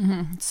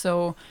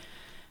 So,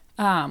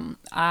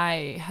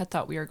 I had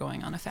thought we were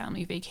going on a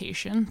family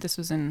vacation. This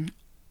was in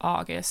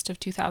August of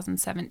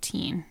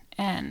 2017,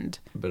 and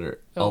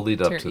I'll lead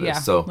up to this. Yeah,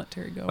 so let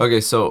Terry go.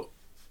 Okay, so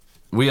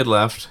we had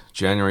left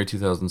January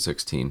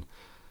 2016.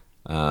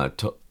 I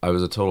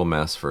was a total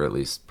mess for at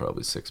least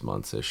probably 6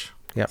 months ish.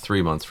 Yeah,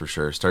 3 months for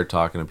sure. Started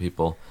talking to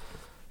people.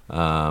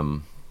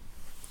 Yeah,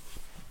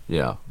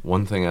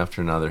 one thing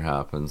after another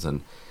happens,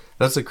 and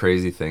that's the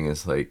crazy thing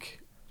is like,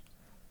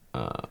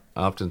 I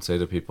often say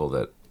to people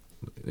that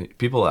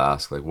people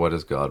ask like, what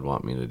does God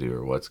want me to do,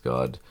 or what's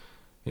God's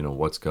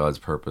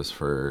purpose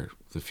for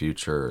the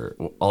future,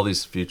 all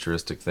these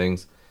futuristic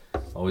things,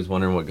 always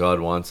wondering what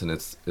God wants. And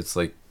it's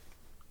like,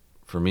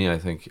 for me, I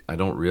think I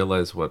don't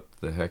realize what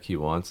the heck he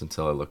wants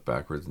until I look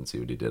backwards and see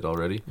what he did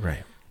already.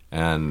 Right.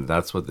 And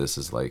that's what this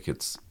is like.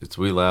 It's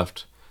we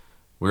left,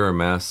 we were a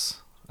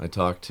mess. I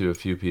talked to a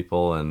few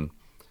people, and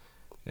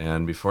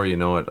before you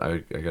know it, I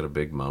got a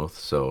big mouth.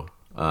 So,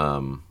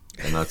 and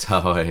that's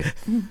how I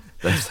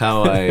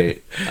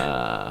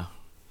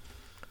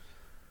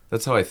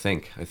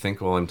think. I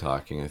think while I'm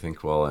talking. I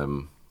think while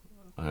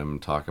I'm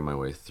talking my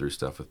way through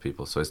stuff with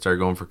people. So I started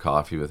going for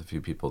coffee with a few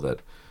people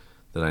that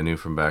I knew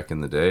from back in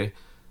the day.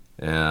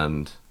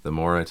 And the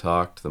more I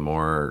talked, the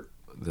more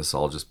this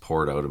all just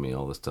poured out of me,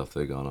 all the stuff that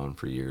had gone on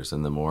for years.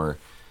 And the more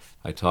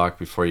I talked,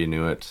 before you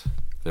knew it,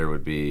 there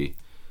would be...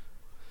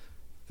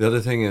 The other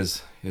thing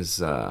is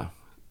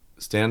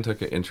Stan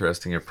took an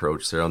interesting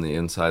approach there on the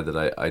inside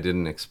that I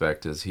didn't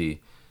expect. Is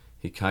he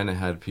kind of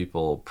had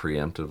people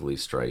preemptively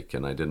strike,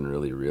 and I didn't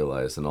really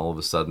realize. And all of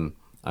a sudden,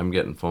 I'm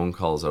getting phone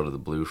calls out of the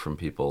blue from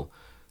people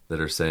that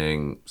are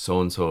saying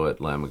so-and-so at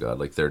Lamb of God,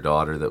 like their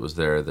daughter that was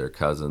there, their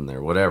cousin,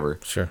 their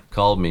whatever,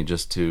 called me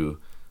just to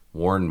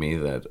warn me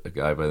that a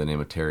guy by the name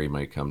of Terry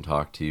might come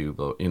talk to you,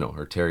 about,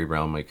 or Terry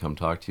Brown might come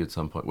talk to you at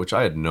some point, which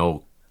I had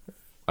no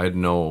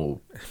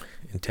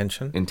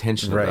intention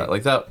of that.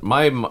 Like that,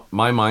 my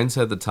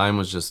mindset at the time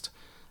was just,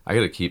 I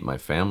got to keep my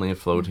family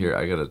afloat here.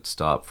 I got to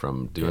stop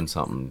from doing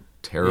something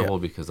terrible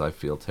because I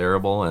feel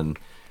terrible, and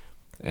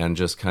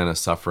just kind of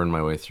suffering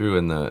my way through.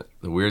 And the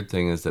weird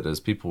thing is that as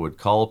people would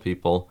call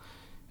people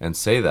and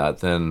say that,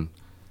 then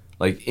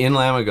like in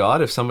Lamb of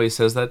God, if somebody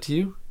says that to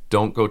you,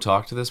 don't go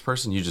talk to this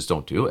person. You just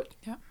don't do it.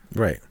 Yeah.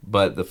 Right.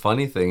 But the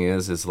funny thing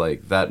is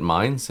like that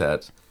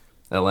mindset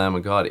at Lamb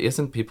of God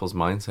isn't people's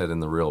mindset in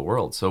the real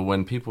world. So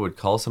when people would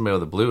call somebody out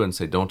of the blue and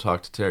say, don't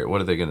talk to Terry,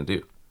 what are they going to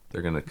do?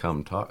 They're going to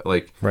come talk.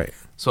 Like, Right.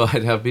 So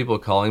I'd have people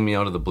calling me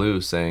out of the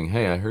blue saying,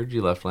 hey, I heard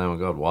you left Lamb of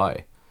God.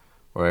 Why?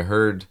 Or I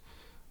heard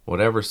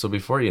whatever. So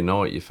before you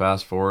know it, you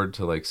fast forward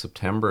to like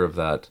September of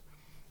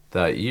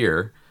that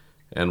year,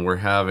 and we're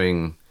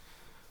having,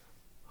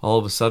 all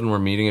of a sudden we're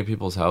meeting at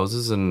people's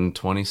houses and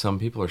 20 some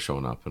people are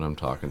showing up, and I'm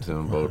talking to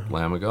them about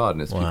Lamb of God,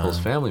 and it's people's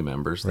family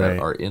members that Right.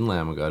 are in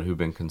Lamb of God who've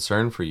been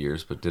concerned for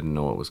years but didn't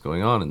know what was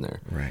going on in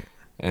there. Right.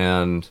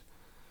 And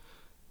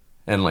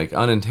like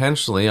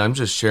unintentionally, I'm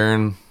just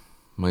sharing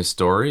my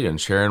story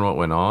and sharing what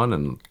went on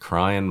and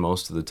crying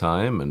most of the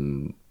time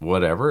and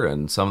whatever,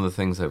 and some of the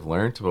things I've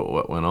learned about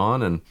what went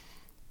on,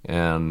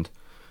 and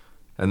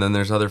then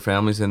there's other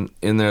families in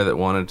there that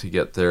wanted to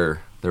get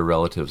their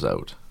relatives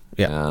out.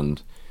 Yeah.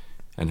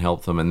 And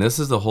help them. And this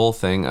is the whole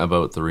thing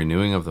about the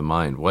renewing of the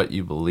mind, what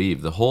you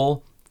believe. The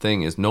whole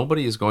thing is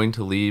nobody is going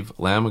to leave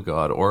Lamb of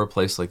God or a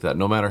place like that,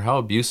 no matter how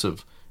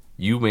abusive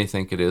you may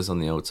think it is on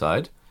the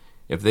outside.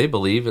 If they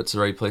believe it's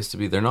the right place to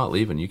be, they're not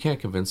leaving. You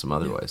can't convince them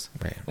otherwise.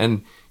 Right.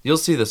 And you'll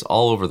see this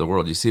all over the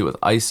world. You see it with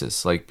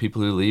ISIS, like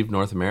people who leave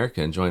North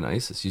America and join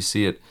ISIS. You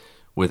see it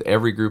with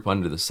every group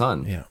under the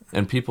sun. Yeah.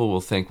 And people will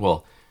think,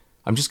 well,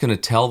 I'm just going to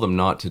tell them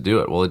not to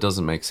do it. Well, it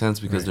doesn't make sense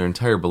because their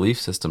entire belief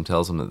system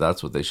tells them that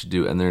that's what they should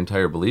do. And their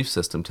entire belief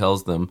system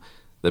tells them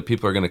that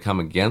people are going to come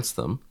against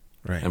them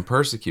Right. and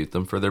persecute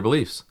them for their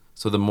beliefs.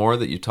 So the more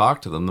that you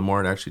talk to them, the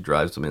more it actually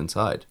drives them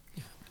inside.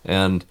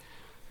 And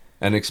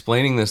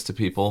explaining this to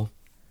people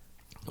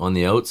on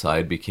the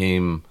outside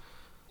became,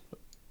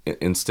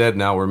 instead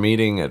now we're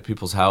meeting at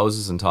people's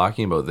houses and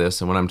talking about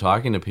this. And when I'm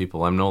talking to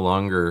people, I'm no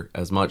longer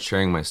as much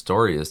sharing my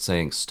story as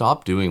saying,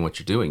 stop doing what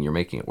you're doing. You're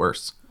making it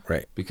worse.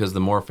 Right. Because the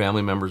more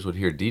family members would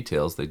hear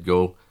details, they'd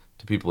go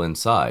to people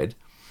inside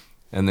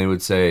and they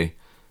would say,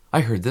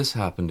 I heard this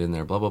happened in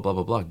there, blah, blah, blah,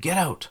 blah, blah. Get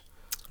out.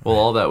 Well,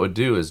 all that would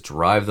do is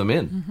drive them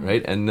in,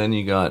 right? And then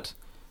you got,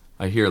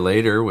 I hear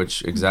later,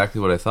 which exactly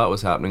what I thought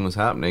was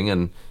happening,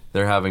 and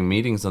they're having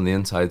meetings on the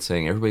inside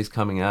saying, everybody's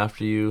coming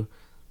after you,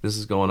 this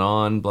is going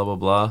on, blah, blah,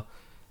 blah.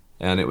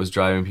 And it was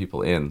driving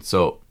people in.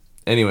 So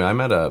anyway,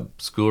 I'm at a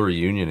school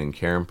reunion in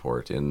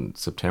Caronport in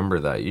September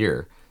that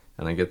year,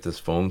 and I get this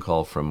phone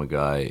call from a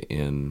guy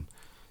in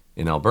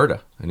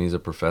Alberta, and he's a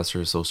professor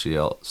of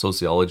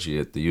sociology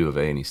at the U of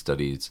A, and he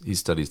studied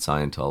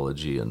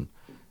Scientology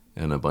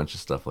and a bunch of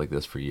stuff like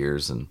this for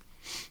years. And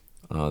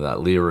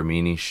that Leah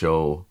Remini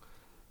show,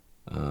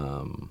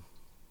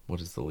 what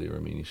is the Leah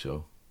Remini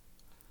show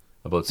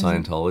about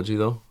Scientology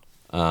though?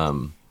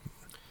 I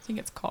think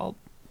it's called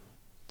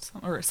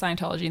or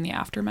Scientology in the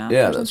Aftermath.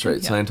 Yeah, or that's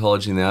something. right. Yeah.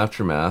 Scientology in the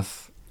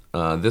Aftermath.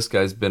 This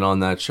guy's been on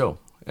that show.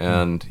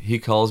 And he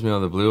calls me out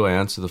of the blue. I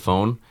answer the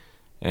phone.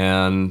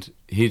 And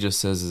he just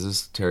says, is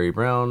this Terry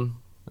Brown?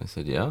 I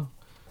said, yeah.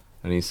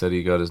 And he said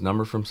he got his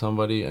number from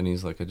somebody. And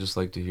he's like, I'd just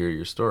like to hear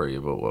your story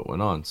about what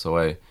went on. So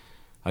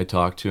I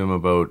talked to him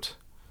about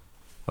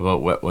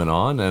what went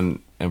on.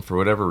 And for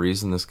whatever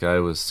reason, this guy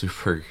was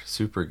super,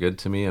 super good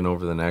to me. And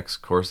over the next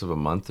course of a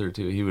month or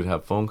two, he would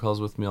have phone calls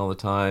with me all the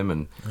time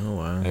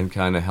and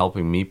kind of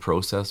helping me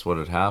process what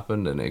had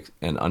happened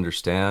and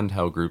understand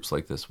how groups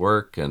like this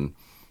work and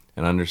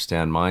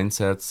understand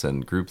mindsets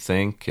and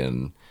groupthink.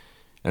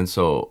 And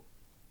so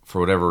for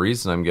whatever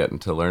reason, I'm getting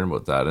to learn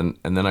about that. And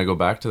then I go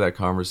back to that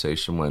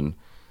conversation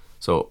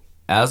so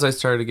as I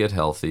started to get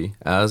healthy,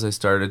 as I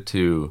started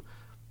to,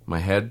 my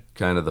head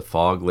kind of the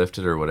fog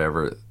lifted or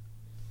whatever,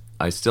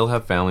 I still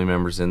have family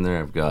members in there.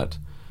 I've got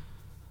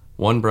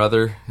one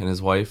brother and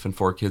his wife and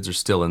 4 kids are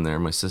still in there.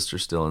 My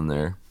sister's still in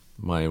there.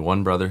 My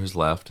one brother has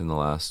left in the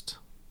last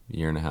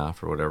year and a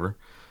half or whatever.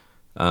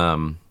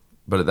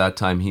 But at that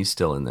time, he's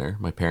still in there.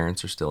 My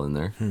parents are still in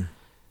there.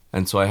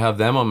 And so I have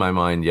them on my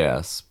mind,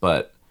 yes.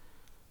 But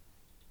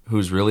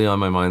who's really on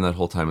my mind that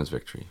whole time is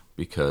Victory.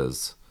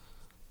 Because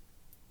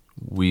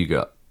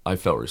I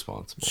felt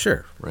responsible.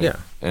 Sure. Right? Yeah.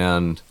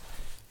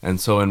 And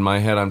so in my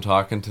head, I'm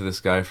talking to this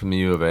guy from the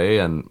U of A,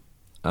 and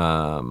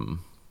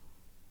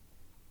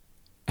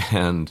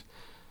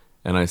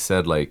I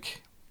said,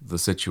 like, the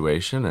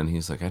situation, and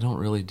he's like, I don't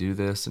really do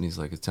this. And he's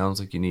like, it sounds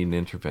like you need an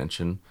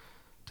intervention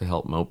to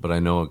help him out, but I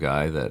know a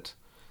guy that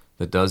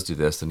does do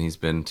this, and he's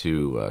been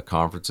to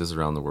conferences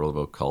around the world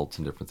about cults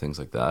and different things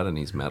like that, and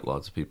he's met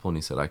lots of people, and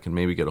he said, I can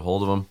maybe get a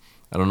hold of him.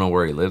 I don't know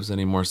where he lives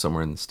anymore,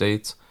 somewhere in the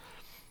States.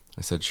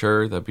 I said,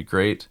 sure, that'd be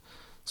great.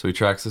 So he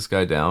tracks this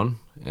guy down,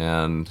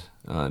 and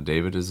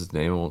David is his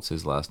name. I won't say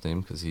his last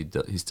name because he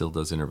still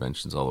does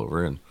interventions all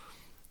over, and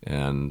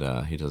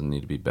he doesn't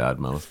need to be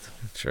bad-mouthed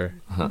Sure.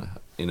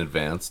 in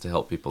advance to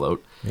help people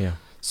out. Yeah.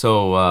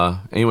 So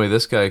anyway,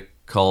 this guy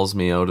calls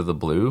me out of the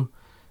blue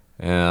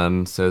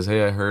and says,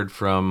 hey, I heard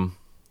from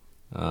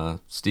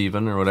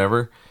Stephen or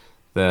whatever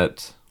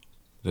that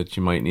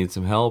you might need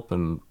some help.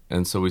 And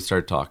so we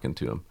start talking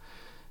to him.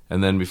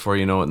 And then before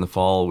you know it, in the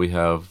fall, we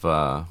have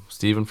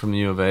Stephen from the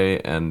U of A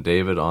and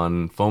David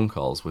on phone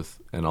calls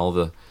and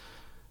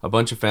a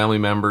bunch of family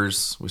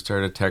members. We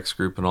started a text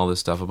group and all this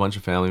stuff. A bunch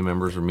of family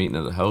members were meeting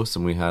at the house,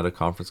 and we had a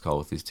conference call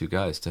with these two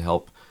guys to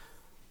help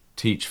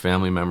teach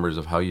family members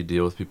of how you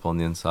deal with people on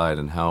the inside,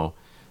 and how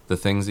the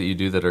things that you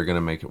do that are going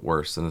to make it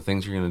worse, and the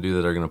things you're going to do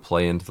that are going to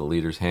play into the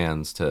leader's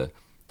hands to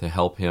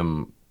help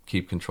him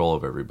keep control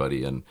of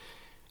everybody. And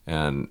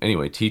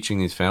anyway, teaching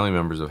these family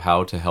members of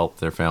how to help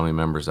their family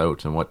members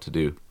out and what to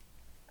do.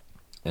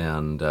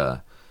 And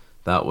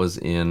that was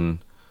in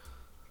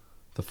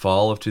the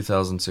fall of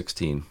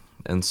 2016.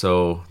 And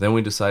so then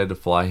we decided to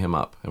fly him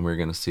up, and we were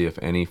going to see if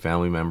any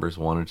family members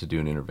wanted to do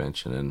an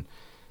intervention.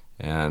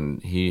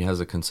 And he has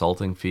a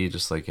consulting fee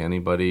just like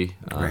anybody.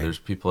 Right. There's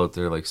people out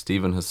there like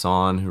Stephen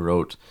Hassan, who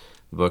wrote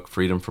the book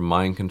Freedom from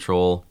Mind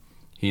Control.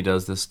 He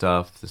does this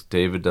stuff.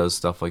 David does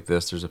stuff like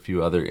this. There's a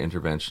few other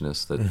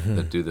interventionists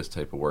that do this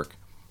type of work.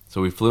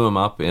 So we flew him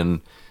up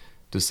in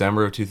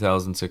December of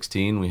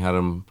 2016. We had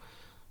him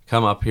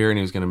come up here, and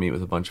he was going to meet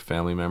with a bunch of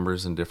family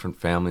members, and different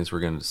families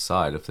were going to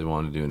decide if they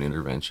wanted to do an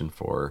intervention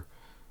for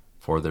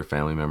their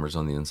family members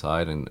on the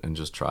inside, and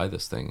just try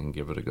this thing and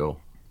give it a go.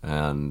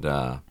 And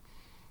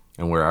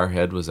where our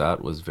head was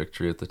at was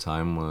Victory at the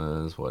time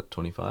was, what,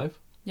 25?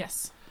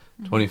 Yes.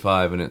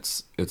 25, and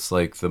it's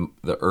like the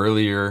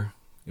earlier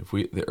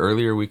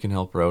we can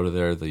help her out of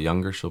there, the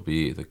younger she'll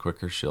be, the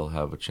quicker she'll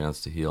have a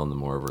chance to heal, and the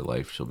more of her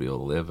life she'll be able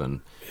to live.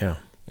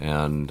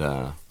 And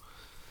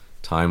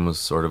time was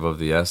sort of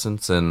the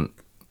essence. And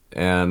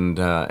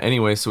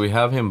anyway, so we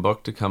have him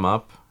booked to come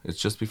up.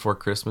 It's just before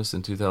Christmas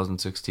in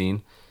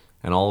 2016,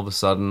 and all of a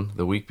sudden,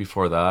 the week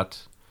before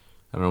that,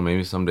 I don't know,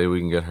 maybe someday we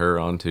can get her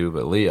on too,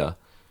 but Leah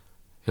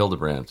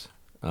Hildebrandt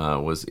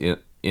was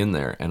in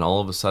there, and all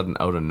of a sudden,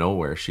 out of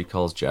nowhere, she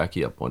calls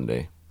Jackie up one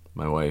day,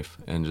 my wife,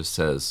 and just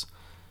says,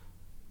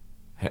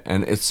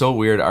 and it's so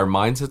weird, our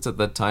mindsets at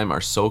that time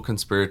are so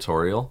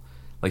conspiratorial,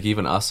 like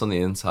even us on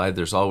the inside,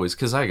 there's always,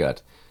 because I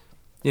got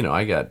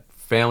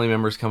family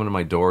members coming to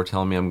my door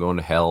telling me I'm going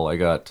to hell, I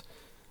got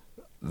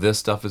this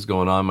stuff is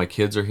going on, my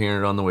kids are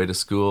hearing it on the way to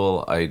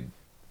school,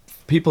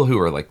 people who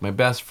are like my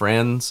best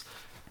friends,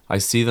 I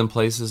see them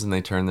places and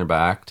they turn their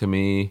back to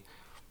me.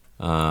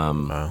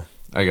 Wow.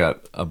 I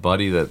got a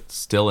buddy that's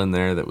still in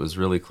there that was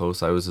really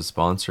close. I was a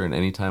sponsor, and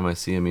anytime I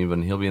see him,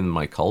 even he'll be in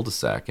my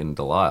cul-de-sac in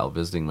Delisle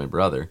visiting my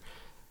brother,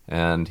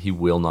 and he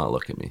will not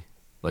look at me.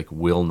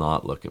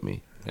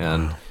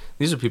 And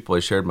these are people I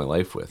shared my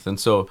life with. And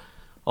so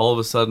all of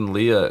a sudden,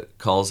 Leah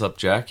calls up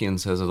Jackie and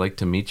says, I'd like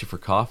to meet you for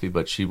coffee,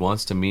 but she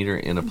wants to meet her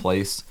in a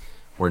place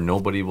where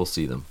nobody will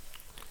see them.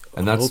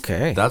 And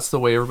that's the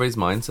way everybody's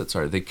mindsets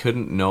are. They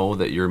couldn't know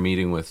that you're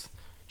meeting with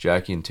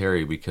Jackie and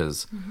Terry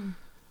because... Mm-hmm.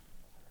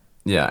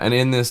 Yeah, and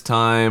in this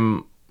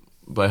time,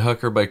 by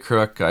hook or by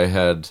crook, I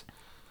had,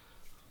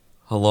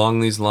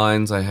 along these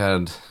lines, I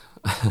don't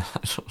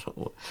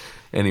know.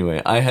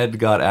 Anyway, I had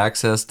got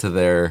access to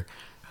their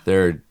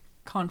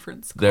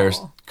conference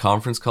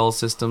call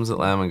systems at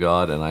Lamb of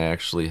God, and I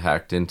actually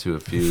hacked into a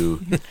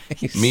few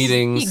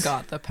meetings. He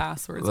got the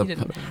passwords. He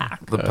didn't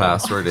hack the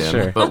password in,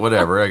 Sure. But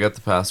whatever. I got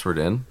the password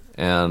in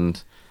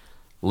and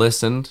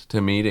listened to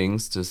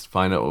meetings to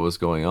find out what was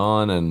going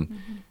on,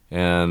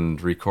 and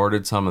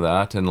recorded some of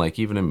that. And like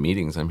even in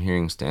meetings, I'm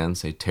hearing Stan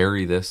say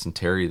Terry this and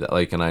Terry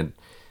that.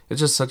 It's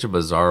just such a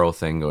bizarro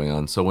thing going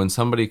on. So when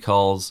somebody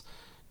calls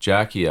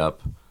Jackie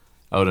up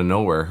out of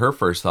nowhere, her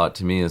first thought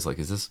to me is like,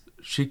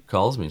 she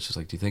calls me and she's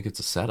like, do you think it's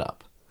a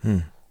setup?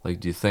 Like,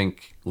 do you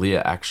think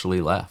Leah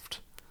actually left?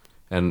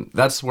 And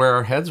that's where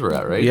our heads were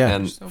at, right? Yeah,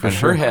 and for and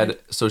sure. her head,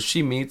 so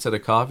she meets at a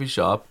coffee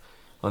shop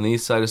on the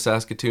east side of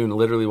Saskatoon,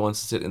 literally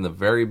wants to sit in the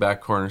very back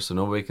corner so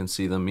nobody can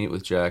see them, meet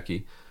with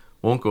Jackie,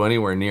 won't go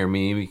anywhere near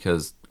me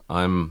because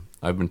I've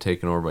been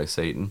taken over by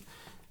Satan.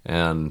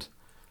 And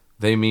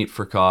they meet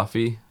for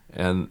coffee,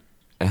 and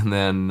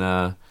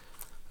then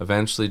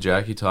eventually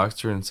Jackie talks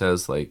to her and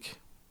says, like,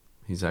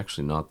 he's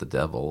actually not the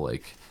devil,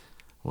 like,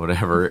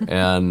 whatever.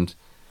 And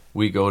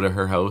we go to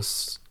her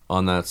house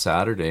on that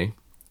Saturday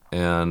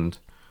and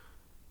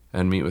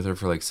meet with her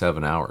for like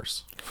 7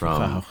 hours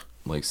from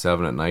like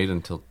 7 at night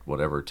until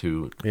whatever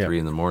 2, 3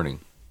 in the morning.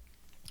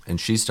 And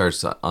she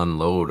starts to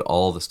unload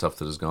all the stuff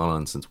that has gone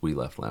on since we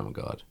left Lamb of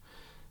God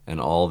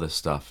and all this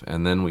stuff.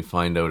 And then we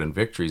find out in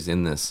Victory's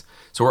in this.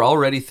 So we're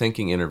already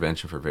thinking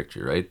intervention for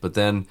Victory, right? But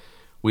then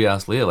we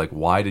asked Leah, like,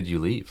 why did you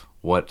leave?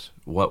 What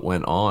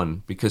went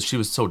on? Because she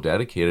was so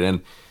dedicated.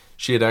 And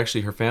she had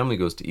actually, her family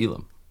goes to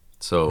Elam.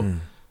 So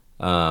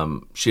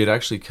she had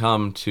actually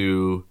come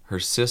to her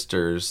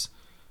sister's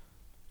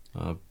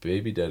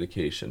baby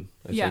dedication,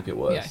 I think it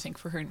was. Yeah, I think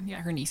for her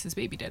niece's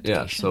baby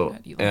dedication. Yeah, so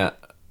at Elam.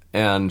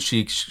 and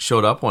she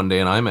showed up one day,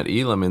 and I'm at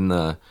Elam in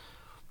the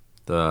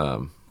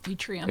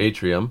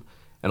atrium,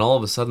 and all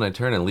of a sudden I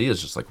turn, and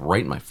Leah's just like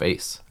right in my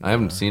face. I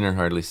haven't seen her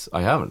hardly.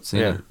 I haven't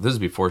seen her. This is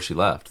before she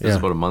left. This is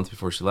about a month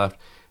before she left,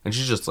 and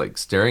she's just like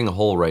staring a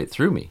hole right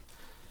through me,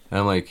 and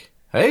I'm like,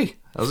 "Hey,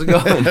 how's it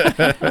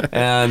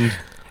going?"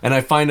 And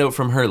I find out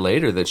from her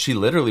later that she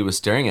literally was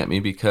staring at me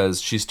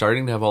because she's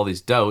starting to have all these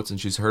doubts and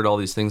she's heard all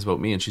these things about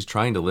me and she's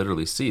trying to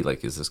literally see,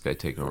 like, is this guy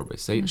taken over by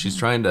Satan? She's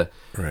trying to,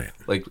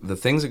 like, the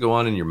things that go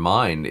on in your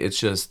mind, it's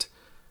just,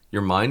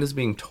 your mind is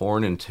being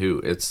torn in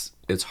two.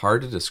 It's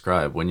hard to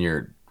describe when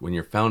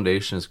your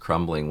foundation is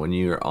crumbling, when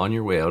you're on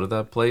your way out of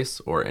that place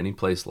or any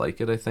place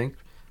like it, I think,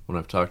 when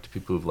I've talked to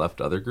people who've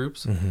left other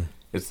groups,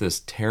 it's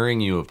this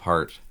tearing you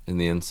apart in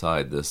the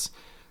inside, this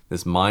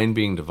mind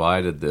being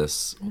divided,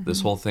 this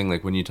whole thing,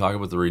 like when you talk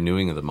about the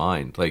renewing of the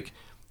mind, like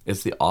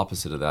it's the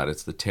opposite of that.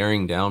 It's the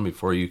tearing down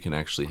before you can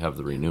actually have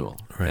the renewal.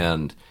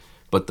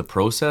 But the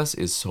process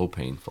is so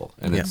painful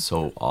and it's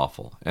so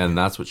awful. And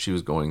that's what she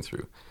was going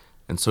through.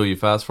 And so you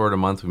fast forward a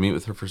month, we meet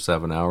with her for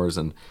 7 hours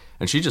and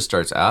she just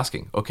starts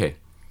asking, okay,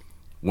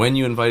 when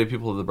you invited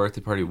people to the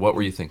birthday party, what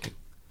were you thinking?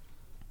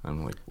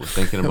 I'm like, we're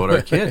thinking about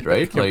our kid,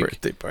 right? Like,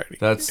 birthday party.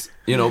 That's,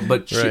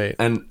 but she,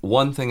 and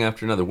one thing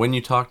after another. When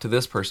you talk to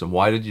this person,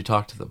 why did you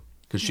talk to them?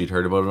 Because she'd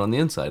heard about it on the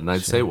inside. And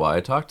I'd say why I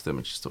talked to them.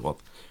 And she said,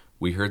 well,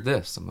 we heard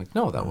this. I'm like,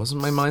 no, that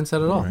wasn't my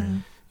mindset at all.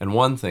 And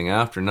one thing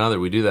after another,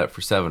 we do that for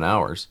 7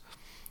 hours.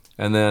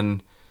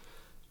 And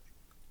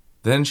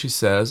then she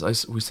says,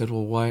 we said,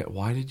 well,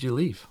 why did you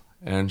leave?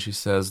 And she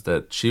says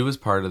that she was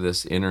part of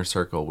this inner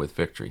circle with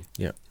Victory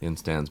in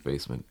Stan's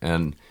basement.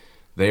 And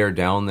they are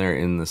down there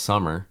in the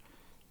summer.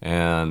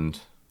 And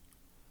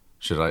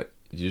you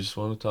just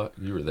want to talk?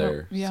 You were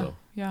there.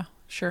 Yeah,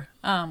 sure.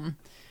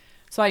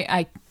 So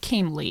I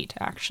came late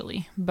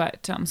actually,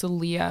 but so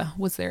Leah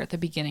was there at the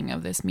beginning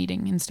of this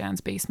meeting in Stan's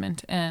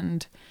basement,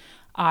 and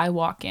I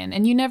walk in,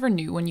 and you never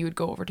knew when you would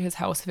go over to his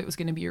house if it was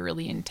going to be a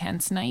really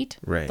intense night,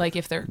 right? Like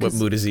if there, what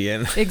mood is he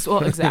in?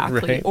 Well,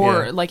 exactly, right?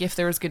 Or like if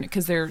there was going to,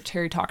 because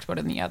Terry talked about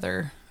it in the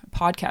other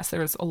podcast,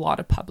 there was a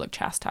lot of public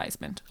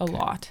chastisement, a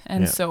lot,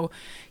 and so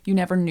you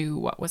never knew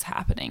what was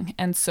happening.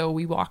 And so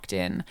we walked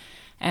in,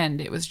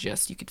 and it was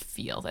just, you could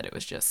feel that it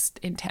was just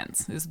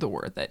intense is the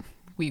word that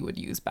we would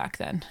use back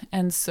then.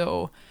 And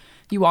so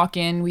you walk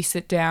in, we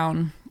sit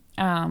down,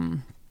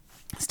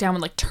 Stan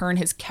would like turn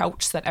his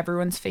couch so that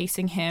everyone's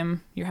facing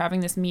him. You're having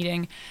this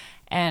meeting,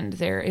 and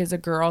there is a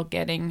girl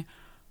getting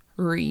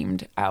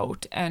reamed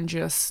out and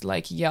just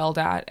like yelled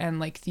at, and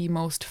like the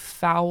most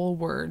foul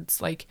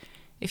words, like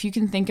if you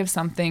can think of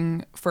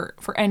something for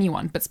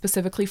anyone, but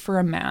specifically for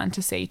a man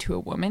to say to a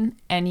woman,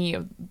 any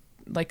of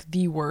like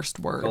the worst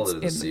words in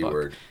the C book.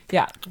 Word.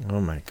 Yeah.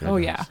 Oh my goodness. Oh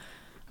yeah.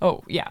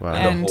 Oh yeah. Wow.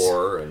 And a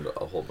whore and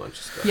a whole bunch of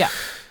stuff. Yeah.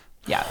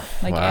 Yeah.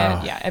 Like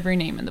every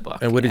name in the book.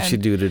 And what did she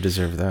do to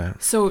deserve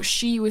that? So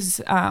she was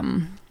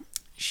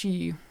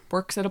she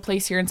works at a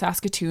place here in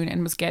Saskatoon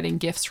and was getting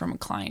gifts from a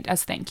client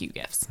as thank you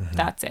gifts.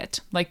 That's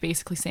it. Like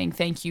basically saying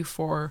thank you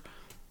for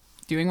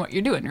doing what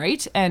you're doing,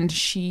 right? And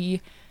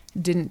she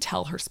didn't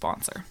tell her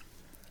sponsor.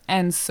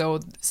 And so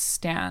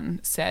Stan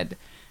said,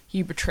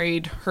 you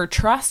betrayed her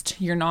trust.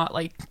 You're not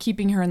like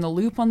keeping her in the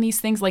loop on these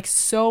things. Like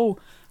so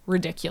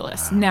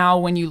ridiculous now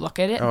when you look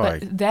at it.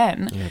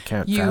 Then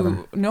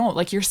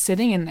like you're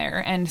sitting in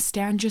there and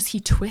Stan he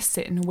twists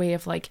it in a way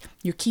of like,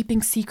 you're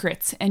keeping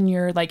secrets and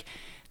you're like,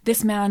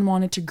 this man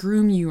wanted to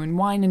groom you and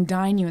wine and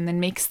dine you, and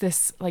then makes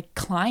this like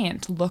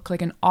client look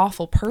like an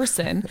awful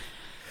person.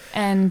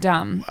 And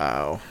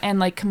and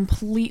like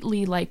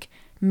completely like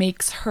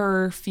makes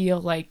her feel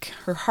like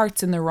her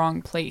heart's in the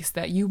wrong place,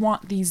 that you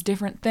want these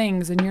different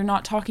things and you're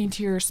not talking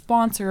to your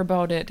sponsor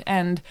about it,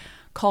 and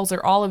calls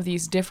her all of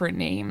these different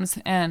names.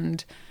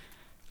 And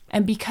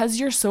because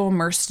you're so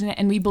immersed in it,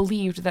 and we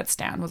believed that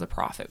Stan was a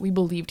prophet, we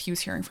believed he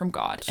was hearing from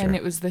God. Sure. And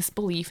it was this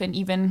belief, and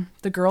even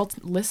the girl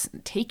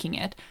taking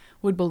it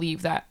would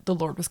believe that the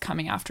Lord was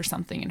coming after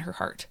something in her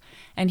heart.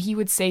 And he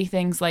would say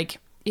things like,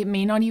 it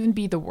may not even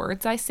be the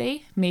words I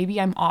say. Maybe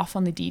I'm off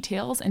on the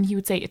details. And he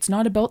would say, it's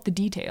not about the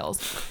details.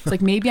 It's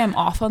like, maybe I'm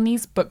off on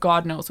these, but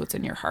God knows what's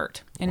in your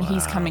heart. And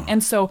he's coming.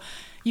 And so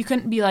you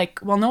couldn't be like,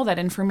 well, no, that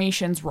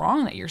information's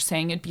wrong that you're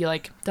saying. It'd be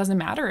like, doesn't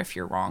matter if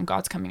you're wrong.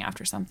 God's coming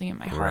after something in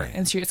my heart. Right.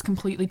 And so it's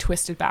completely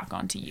twisted back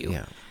onto you.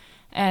 Yeah.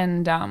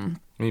 And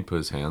he put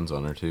his hands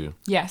on her too.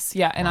 Yes.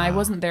 Yeah. And I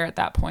wasn't there at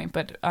that point,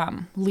 but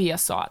Leah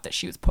saw it, that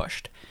she was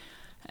pushed.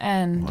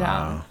 And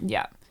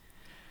yeah.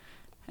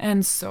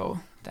 And so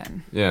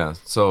then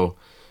so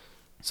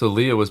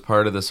Leah was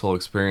part of this whole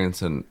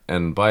experience,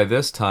 and by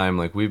this time,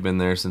 like, we've been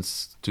there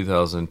since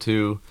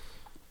 2002.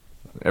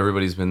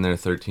 Everybody's been there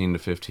 13 to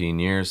 15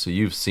 years, so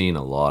you've seen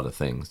a lot of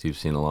things. You've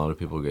seen a lot of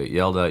people get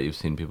yelled at, you've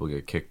seen people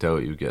get kicked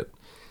out,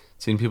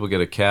 seen people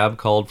get a cab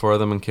called for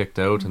them and kicked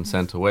out and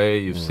sent away.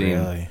 You've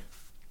seen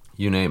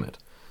you name it.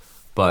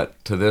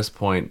 But to this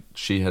point,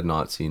 she had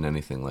not seen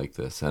anything like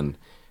this, and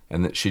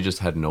that she just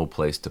had no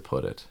place to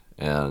put it.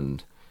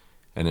 And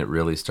it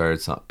really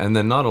started and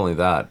then not only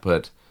that,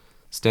 but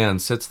Stan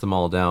sits them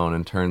all down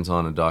and turns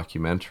on a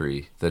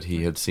documentary that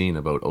he had seen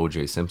about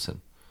O.J.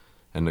 Simpson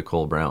and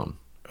Nicole Brown.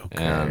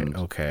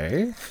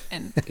 Okay.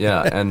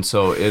 And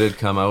so it had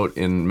come out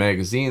in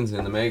magazines, and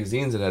in the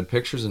magazines it had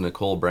pictures of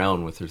Nicole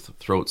Brown with her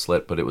throat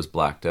slit, but it was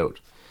blacked out.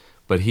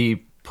 But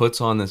he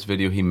puts on this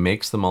video, he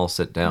makes them all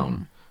sit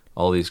down,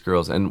 all these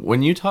girls. And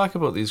when you talk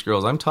about these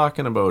girls, I'm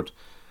talking about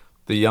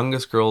the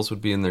youngest girls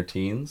would be in their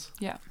teens,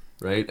 Yeah.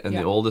 right? And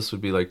Yeah. the oldest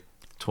would be like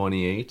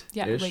 28-ish.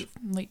 Yeah.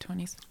 Late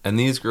 20s. And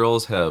these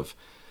girls have,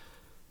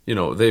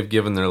 they've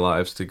given their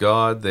lives to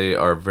God. They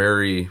are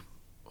very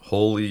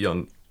holy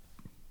young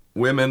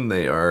women.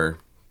 They are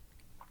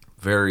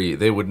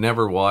they would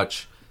never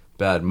watch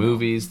bad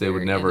movies. They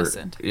would Very never,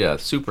 innocent.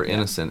 super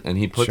innocent. And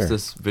he puts Sure.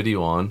 this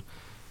video on,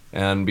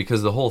 and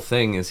because the whole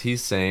thing is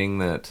he's saying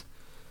that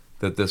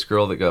this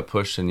girl that got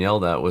pushed and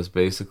yelled at was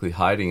basically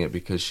hiding it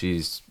because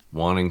she's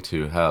wanting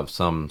to have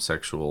some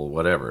sexual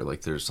whatever,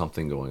 like there's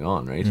something going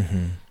on, right?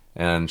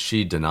 And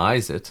she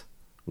denies it.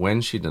 When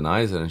she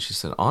denies it, and she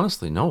said,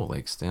 honestly, no,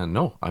 like, Stan,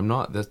 no, I'm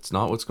not, that's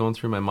not what's going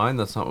through my mind,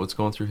 that's not what's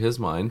going through his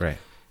mind. Right.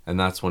 And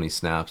that's when he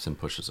snaps and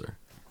pushes her.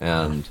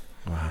 And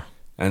Wow.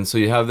 and so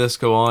you have this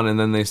go on, and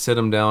then they sit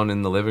him down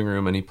in the living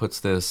room, and he puts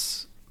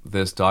this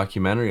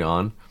documentary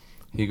on.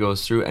 He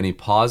goes through and he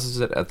pauses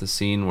it at the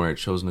scene where it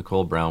shows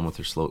Nicole Brown with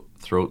her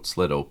throat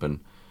slit open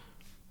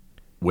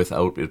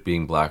without it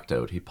being blacked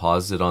out. He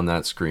pauses it on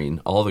that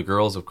screen. All the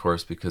girls, of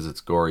course, because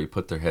it's gory,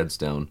 put their heads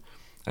down,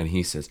 and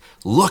he says,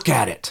 "Look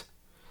at it!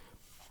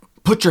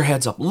 Put your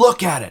heads up!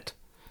 Look at it!"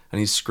 And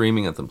he's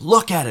screaming at them,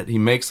 "Look at it!" He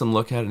makes them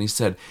look at it, and he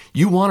said,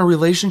 "You want a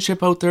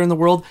relationship out there in the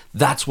world?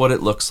 That's what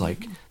it looks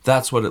like.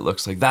 That's what it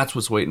looks like. That's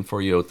what's waiting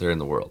for you out there in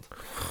the world."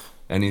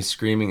 And he's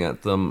screaming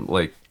at them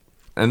like,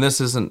 and this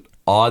isn't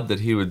odd that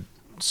he would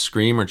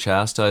scream or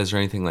chastise or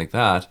anything like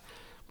that,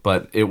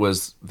 but it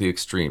was the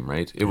extreme,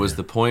 right? It was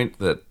the point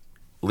that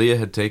Leah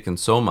had taken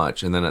so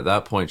much, and then at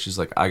that point she's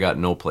like, I got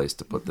no place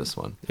to put this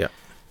one. Yeah.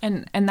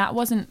 And that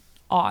wasn't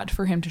odd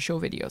for him to show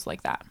videos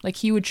like that. Like,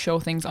 he would show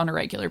things on a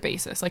regular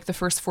basis, like the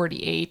first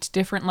 48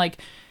 different like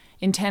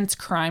intense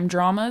crime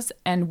dramas,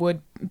 and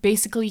would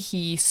basically,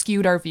 he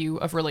skewed our view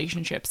of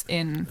relationships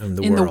in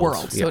the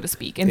world, so Yeah. to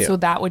speak. And so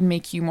that would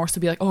make you more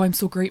so be like, oh, I'm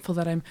so grateful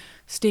that I'm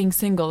staying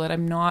single, that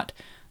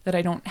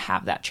I don't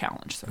have that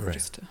challenge. So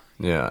just to...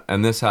 Yeah,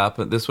 and this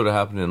would have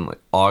happened in like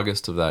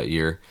August of that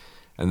year,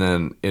 and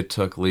then it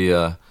took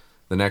Leah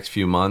the next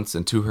few months,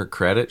 and to her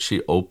credit,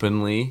 she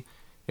openly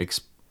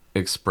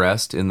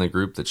expressed in the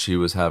group that she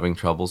was having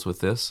troubles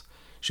with this.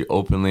 She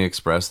openly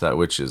expressed that,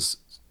 which is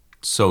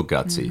so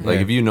gutsy. Like,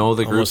 if you know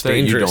the group Almost there,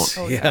 dangerous.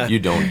 you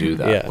don't do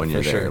that Yeah, when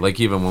you're for there. sure. Like,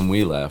 even when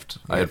we left,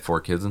 I had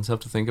 4 kids and stuff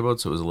to think about,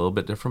 so it was a little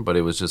bit different, but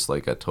it was just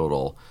like a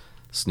total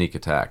sneak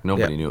attack.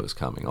 Nobody knew it was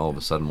coming. All of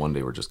a sudden, one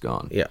day we're just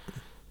gone. Yeah.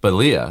 But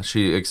Leah,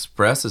 she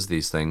expresses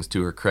these things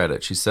to her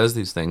credit. She says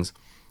these things,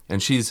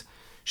 and she's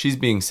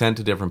being sent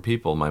to different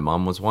people. My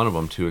mom was one of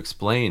them, to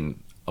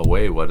explain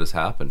away what has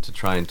happened, to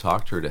try and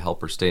talk to her, to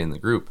help her stay in the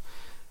group.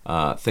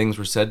 Things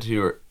were said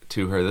to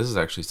her. This is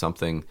actually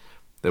something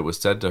that was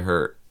said to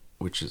her,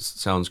 which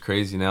sounds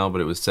crazy now,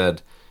 but it was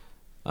said,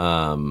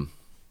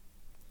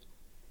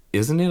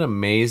 isn't it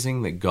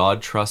amazing that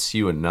God trusts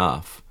you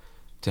enough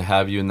to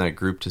have you in that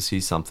group to see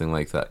something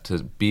like that,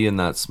 to be in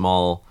that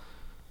small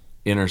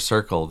inner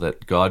circle,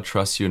 that God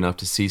trusts you enough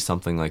to see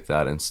something like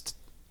that, and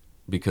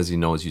because he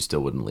knows you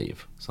still wouldn't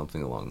leave,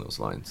 something along those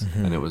lines.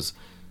 And it was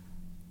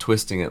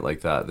twisting it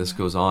like that. This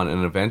goes on,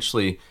 and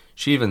eventually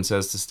she even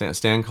says to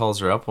Stan calls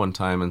her up one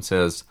time and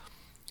says,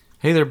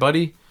 "Hey there,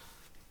 buddy,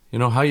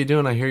 how you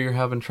doing? I hear you're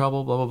having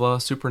trouble, blah, blah, blah,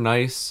 super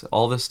nice,"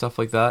 all this stuff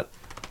like that.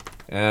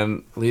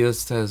 And Leah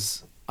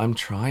says, I'm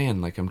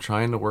trying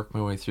to work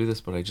my way through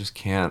this, but I just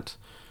can't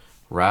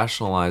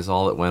rationalize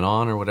all that went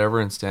on or whatever.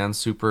 And Stan's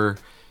super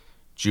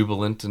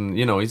jubilant, and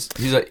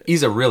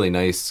he's a really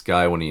nice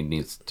guy when he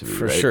needs to be,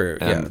 For right? sure.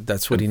 And, yeah.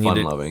 That's what he and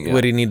needed. fun-loving, yeah.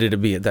 What he needed to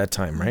be at that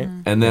time, right?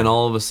 And then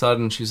all of a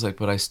sudden she's like,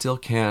 but I still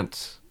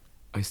can't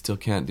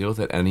deal with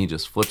it. And he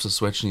just flips a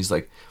switch, and he's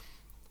like,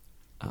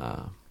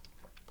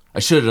 I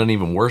should have done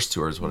even worse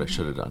to her is what I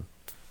should have done.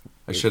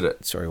 I should have.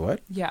 Sorry,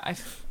 what? Yeah, I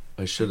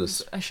should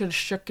have. I should have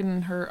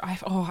shooken her. I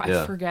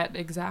Yeah. forget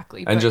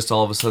exactly. And but- just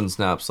all of a sudden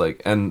snaps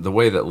like, and the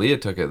way that Leah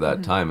took it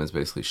that time is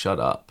basically shut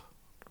up,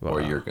 or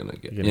Wow. you're gonna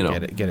get, You're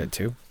gonna get it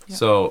too. Yeah.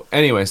 So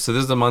anyway, so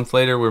this is a month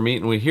later. We're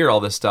meeting. We hear all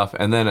this stuff,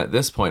 and then at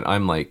this point,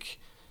 I'm like,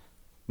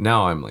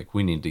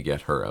 we need to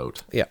get her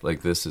out. Yeah.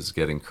 Like, this is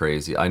getting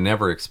crazy. I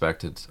never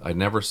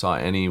saw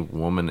any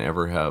woman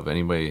ever have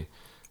anybody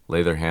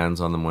lay their hands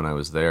on them when I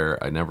was there.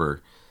 I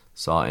never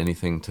saw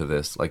anything to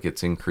this. Like,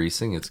 it's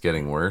increasing. It's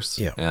getting worse.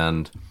 Yeah.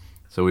 And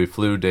so we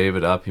flew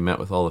David up. He met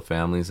with all the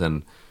families,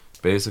 and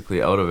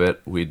basically out of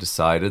it, we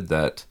decided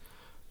that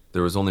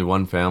there was only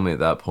one family at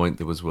that point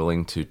that was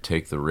willing to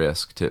take the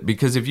risk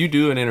because if you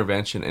do an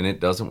intervention and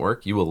it doesn't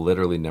work, you will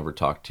literally never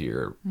talk to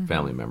your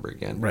family member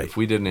again. Right. If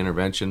we did an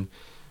intervention,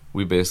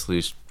 we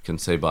basically can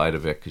say bye to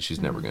Vic because she's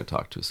never going to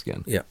talk to us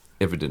again. Yeah.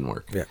 If it didn't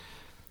work. Yeah.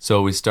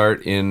 So we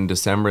start in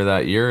December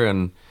that year,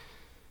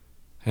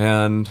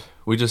 and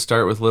we just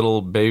start with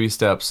little baby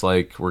steps,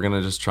 like we're going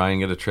to just try and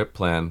get a trip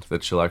planned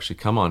that she'll actually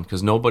come on,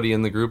 because nobody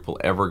in the group will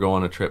ever go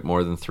on a trip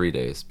more than 3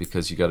 days,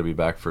 because you got to be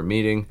back for a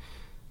meeting.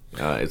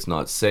 It's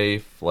not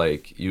safe.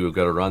 Like, you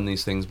got to run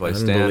these things by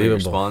Stan, your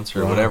Unbelievable.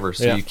 sponsor, or Wow. whatever.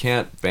 So Yeah. you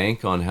can't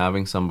bank on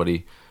having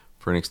somebody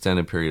for an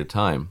extended period of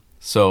time.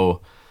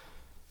 So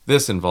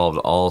this involved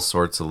all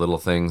sorts of little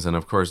things. And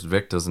of course,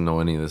 Vic doesn't know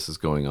any of this is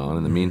going on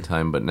in the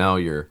meantime. But now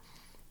you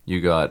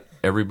got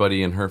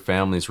everybody in her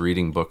family's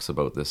reading books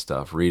about this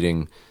stuff,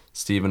 reading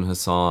Stephen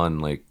Hassan,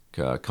 like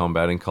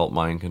Combating Cult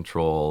Mind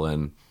Control,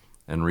 and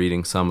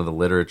reading some of the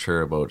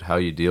literature about how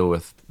you deal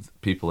with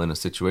people in a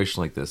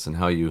situation like this, and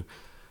how you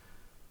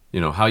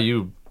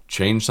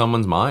change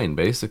someone's mind,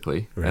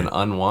 basically, and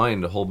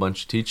unwind a whole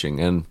bunch of teaching.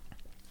 And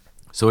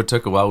so it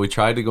took a while. We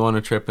tried to go on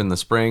a trip in the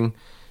spring.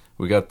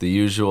 We got the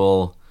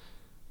usual,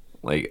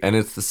 like, and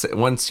it's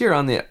once you're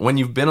when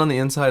you've been on the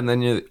inside and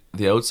then you're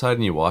the outside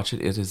and you watch it,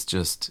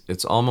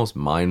 it's almost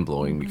mind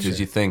blowing, because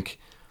you think,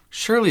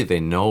 surely they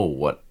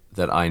know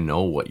that I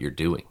know what you're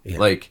doing. Yeah.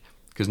 Like,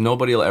 because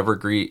nobody will ever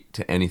agree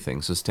to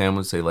anything. So Stan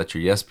would say, let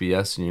your yes be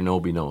yes and your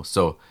no be no.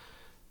 So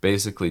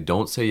basically,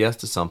 don't say yes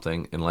to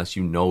something unless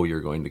you know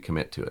you're going to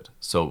commit to it.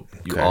 So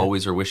you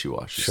always are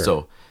wishy-washy. Sure.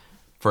 So,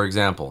 for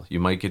example, you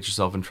might get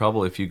yourself in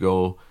trouble if you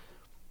go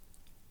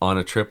on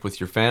a trip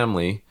with your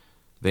family.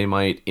 They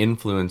might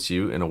influence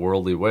you in a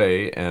worldly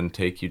way and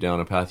take you down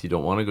a path you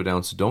don't want to go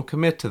down. So don't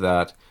commit to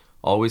that.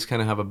 Always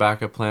kind of have a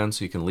backup plan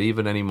so you can leave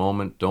at any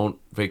moment. Don't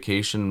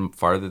vacation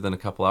farther than a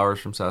couple hours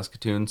from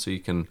Saskatoon so you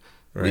can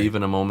leave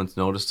in a moment's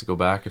notice to go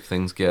back if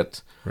things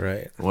get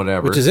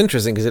whatever. Which is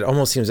interesting, because it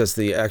almost seems that's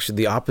actually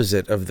the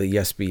opposite of the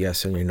yes be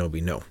yes and your no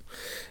be no.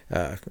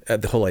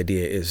 The whole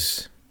idea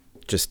is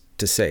just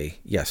to say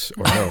yes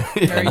or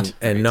no,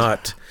 and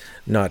not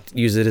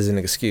use it as an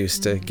excuse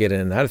to get in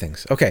and out of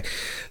things. Okay,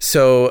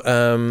 so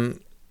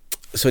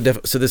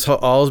this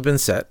all has been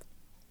set.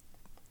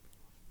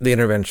 The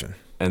intervention,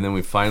 and then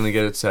we finally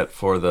get it set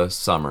for the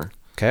summer.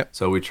 Okay,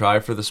 so we try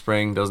for the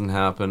spring, doesn't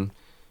happen.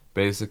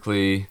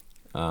 Basically,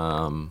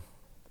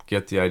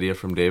 get the idea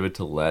from David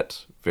to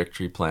let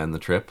Victory plan the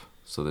trip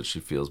so that she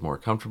feels more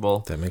comfortable.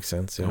 That makes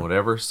sense, yeah. And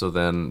whatever. So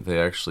then they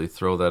actually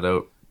throw that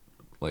out,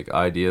 like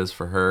ideas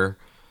for her.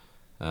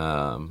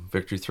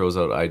 Victory throws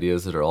out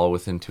ideas that are all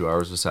within 2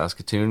 hours of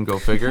Saskatoon. Go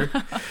figure.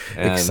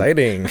 And,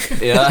 exciting.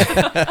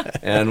 Yeah.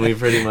 And we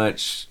pretty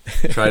much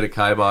try to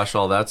kibosh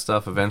all that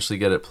stuff. Eventually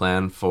get it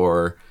planned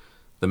for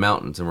the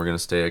mountains, and we're going to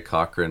stay at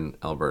Cochrane,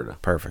 Alberta.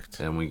 Perfect.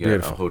 And we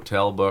get a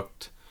hotel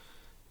booked,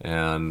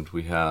 and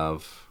we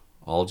have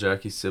all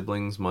Jackie's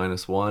siblings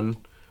minus one,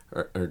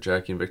 or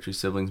Jackie and Victory's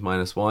siblings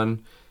minus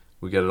one.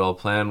 We get it all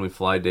planned. We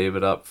fly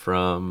David up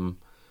from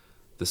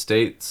the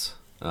States.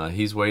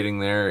 He's waiting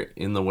there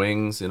in the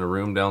wings in a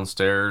room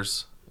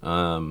downstairs. We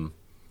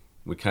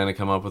kind of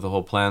come up with a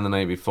whole plan the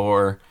night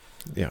before.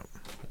 Yeah.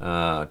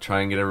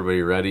 Try and get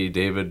everybody ready.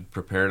 David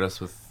prepared us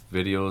with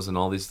videos and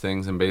all these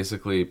things, and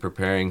basically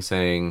preparing,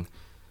 saying,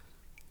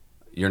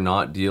 you're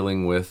not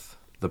dealing with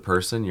the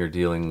person, you're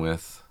dealing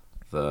with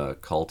the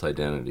cult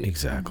identity.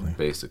 Exactly.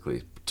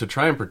 Basically. To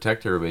try and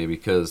protect everybody,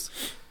 because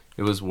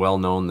it was well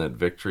known that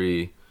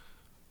Victory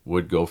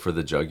would go for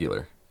the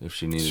jugular if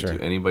she needed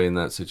to. Anybody in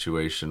that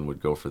situation would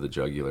go for the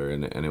jugular,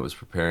 and it was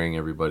preparing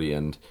everybody,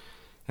 and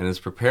as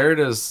prepared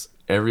as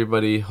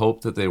everybody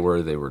hoped that they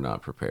were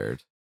not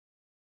prepared.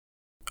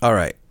 All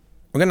right.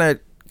 We're going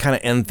to kind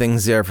of end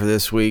things there for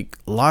this week.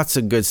 Lots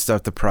of good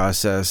stuff to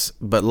process,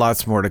 but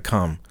lots more to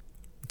come.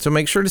 So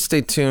make sure to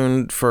stay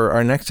tuned for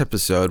our next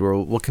episode, where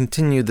we'll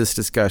continue this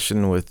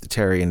discussion with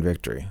Terry and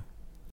Victory.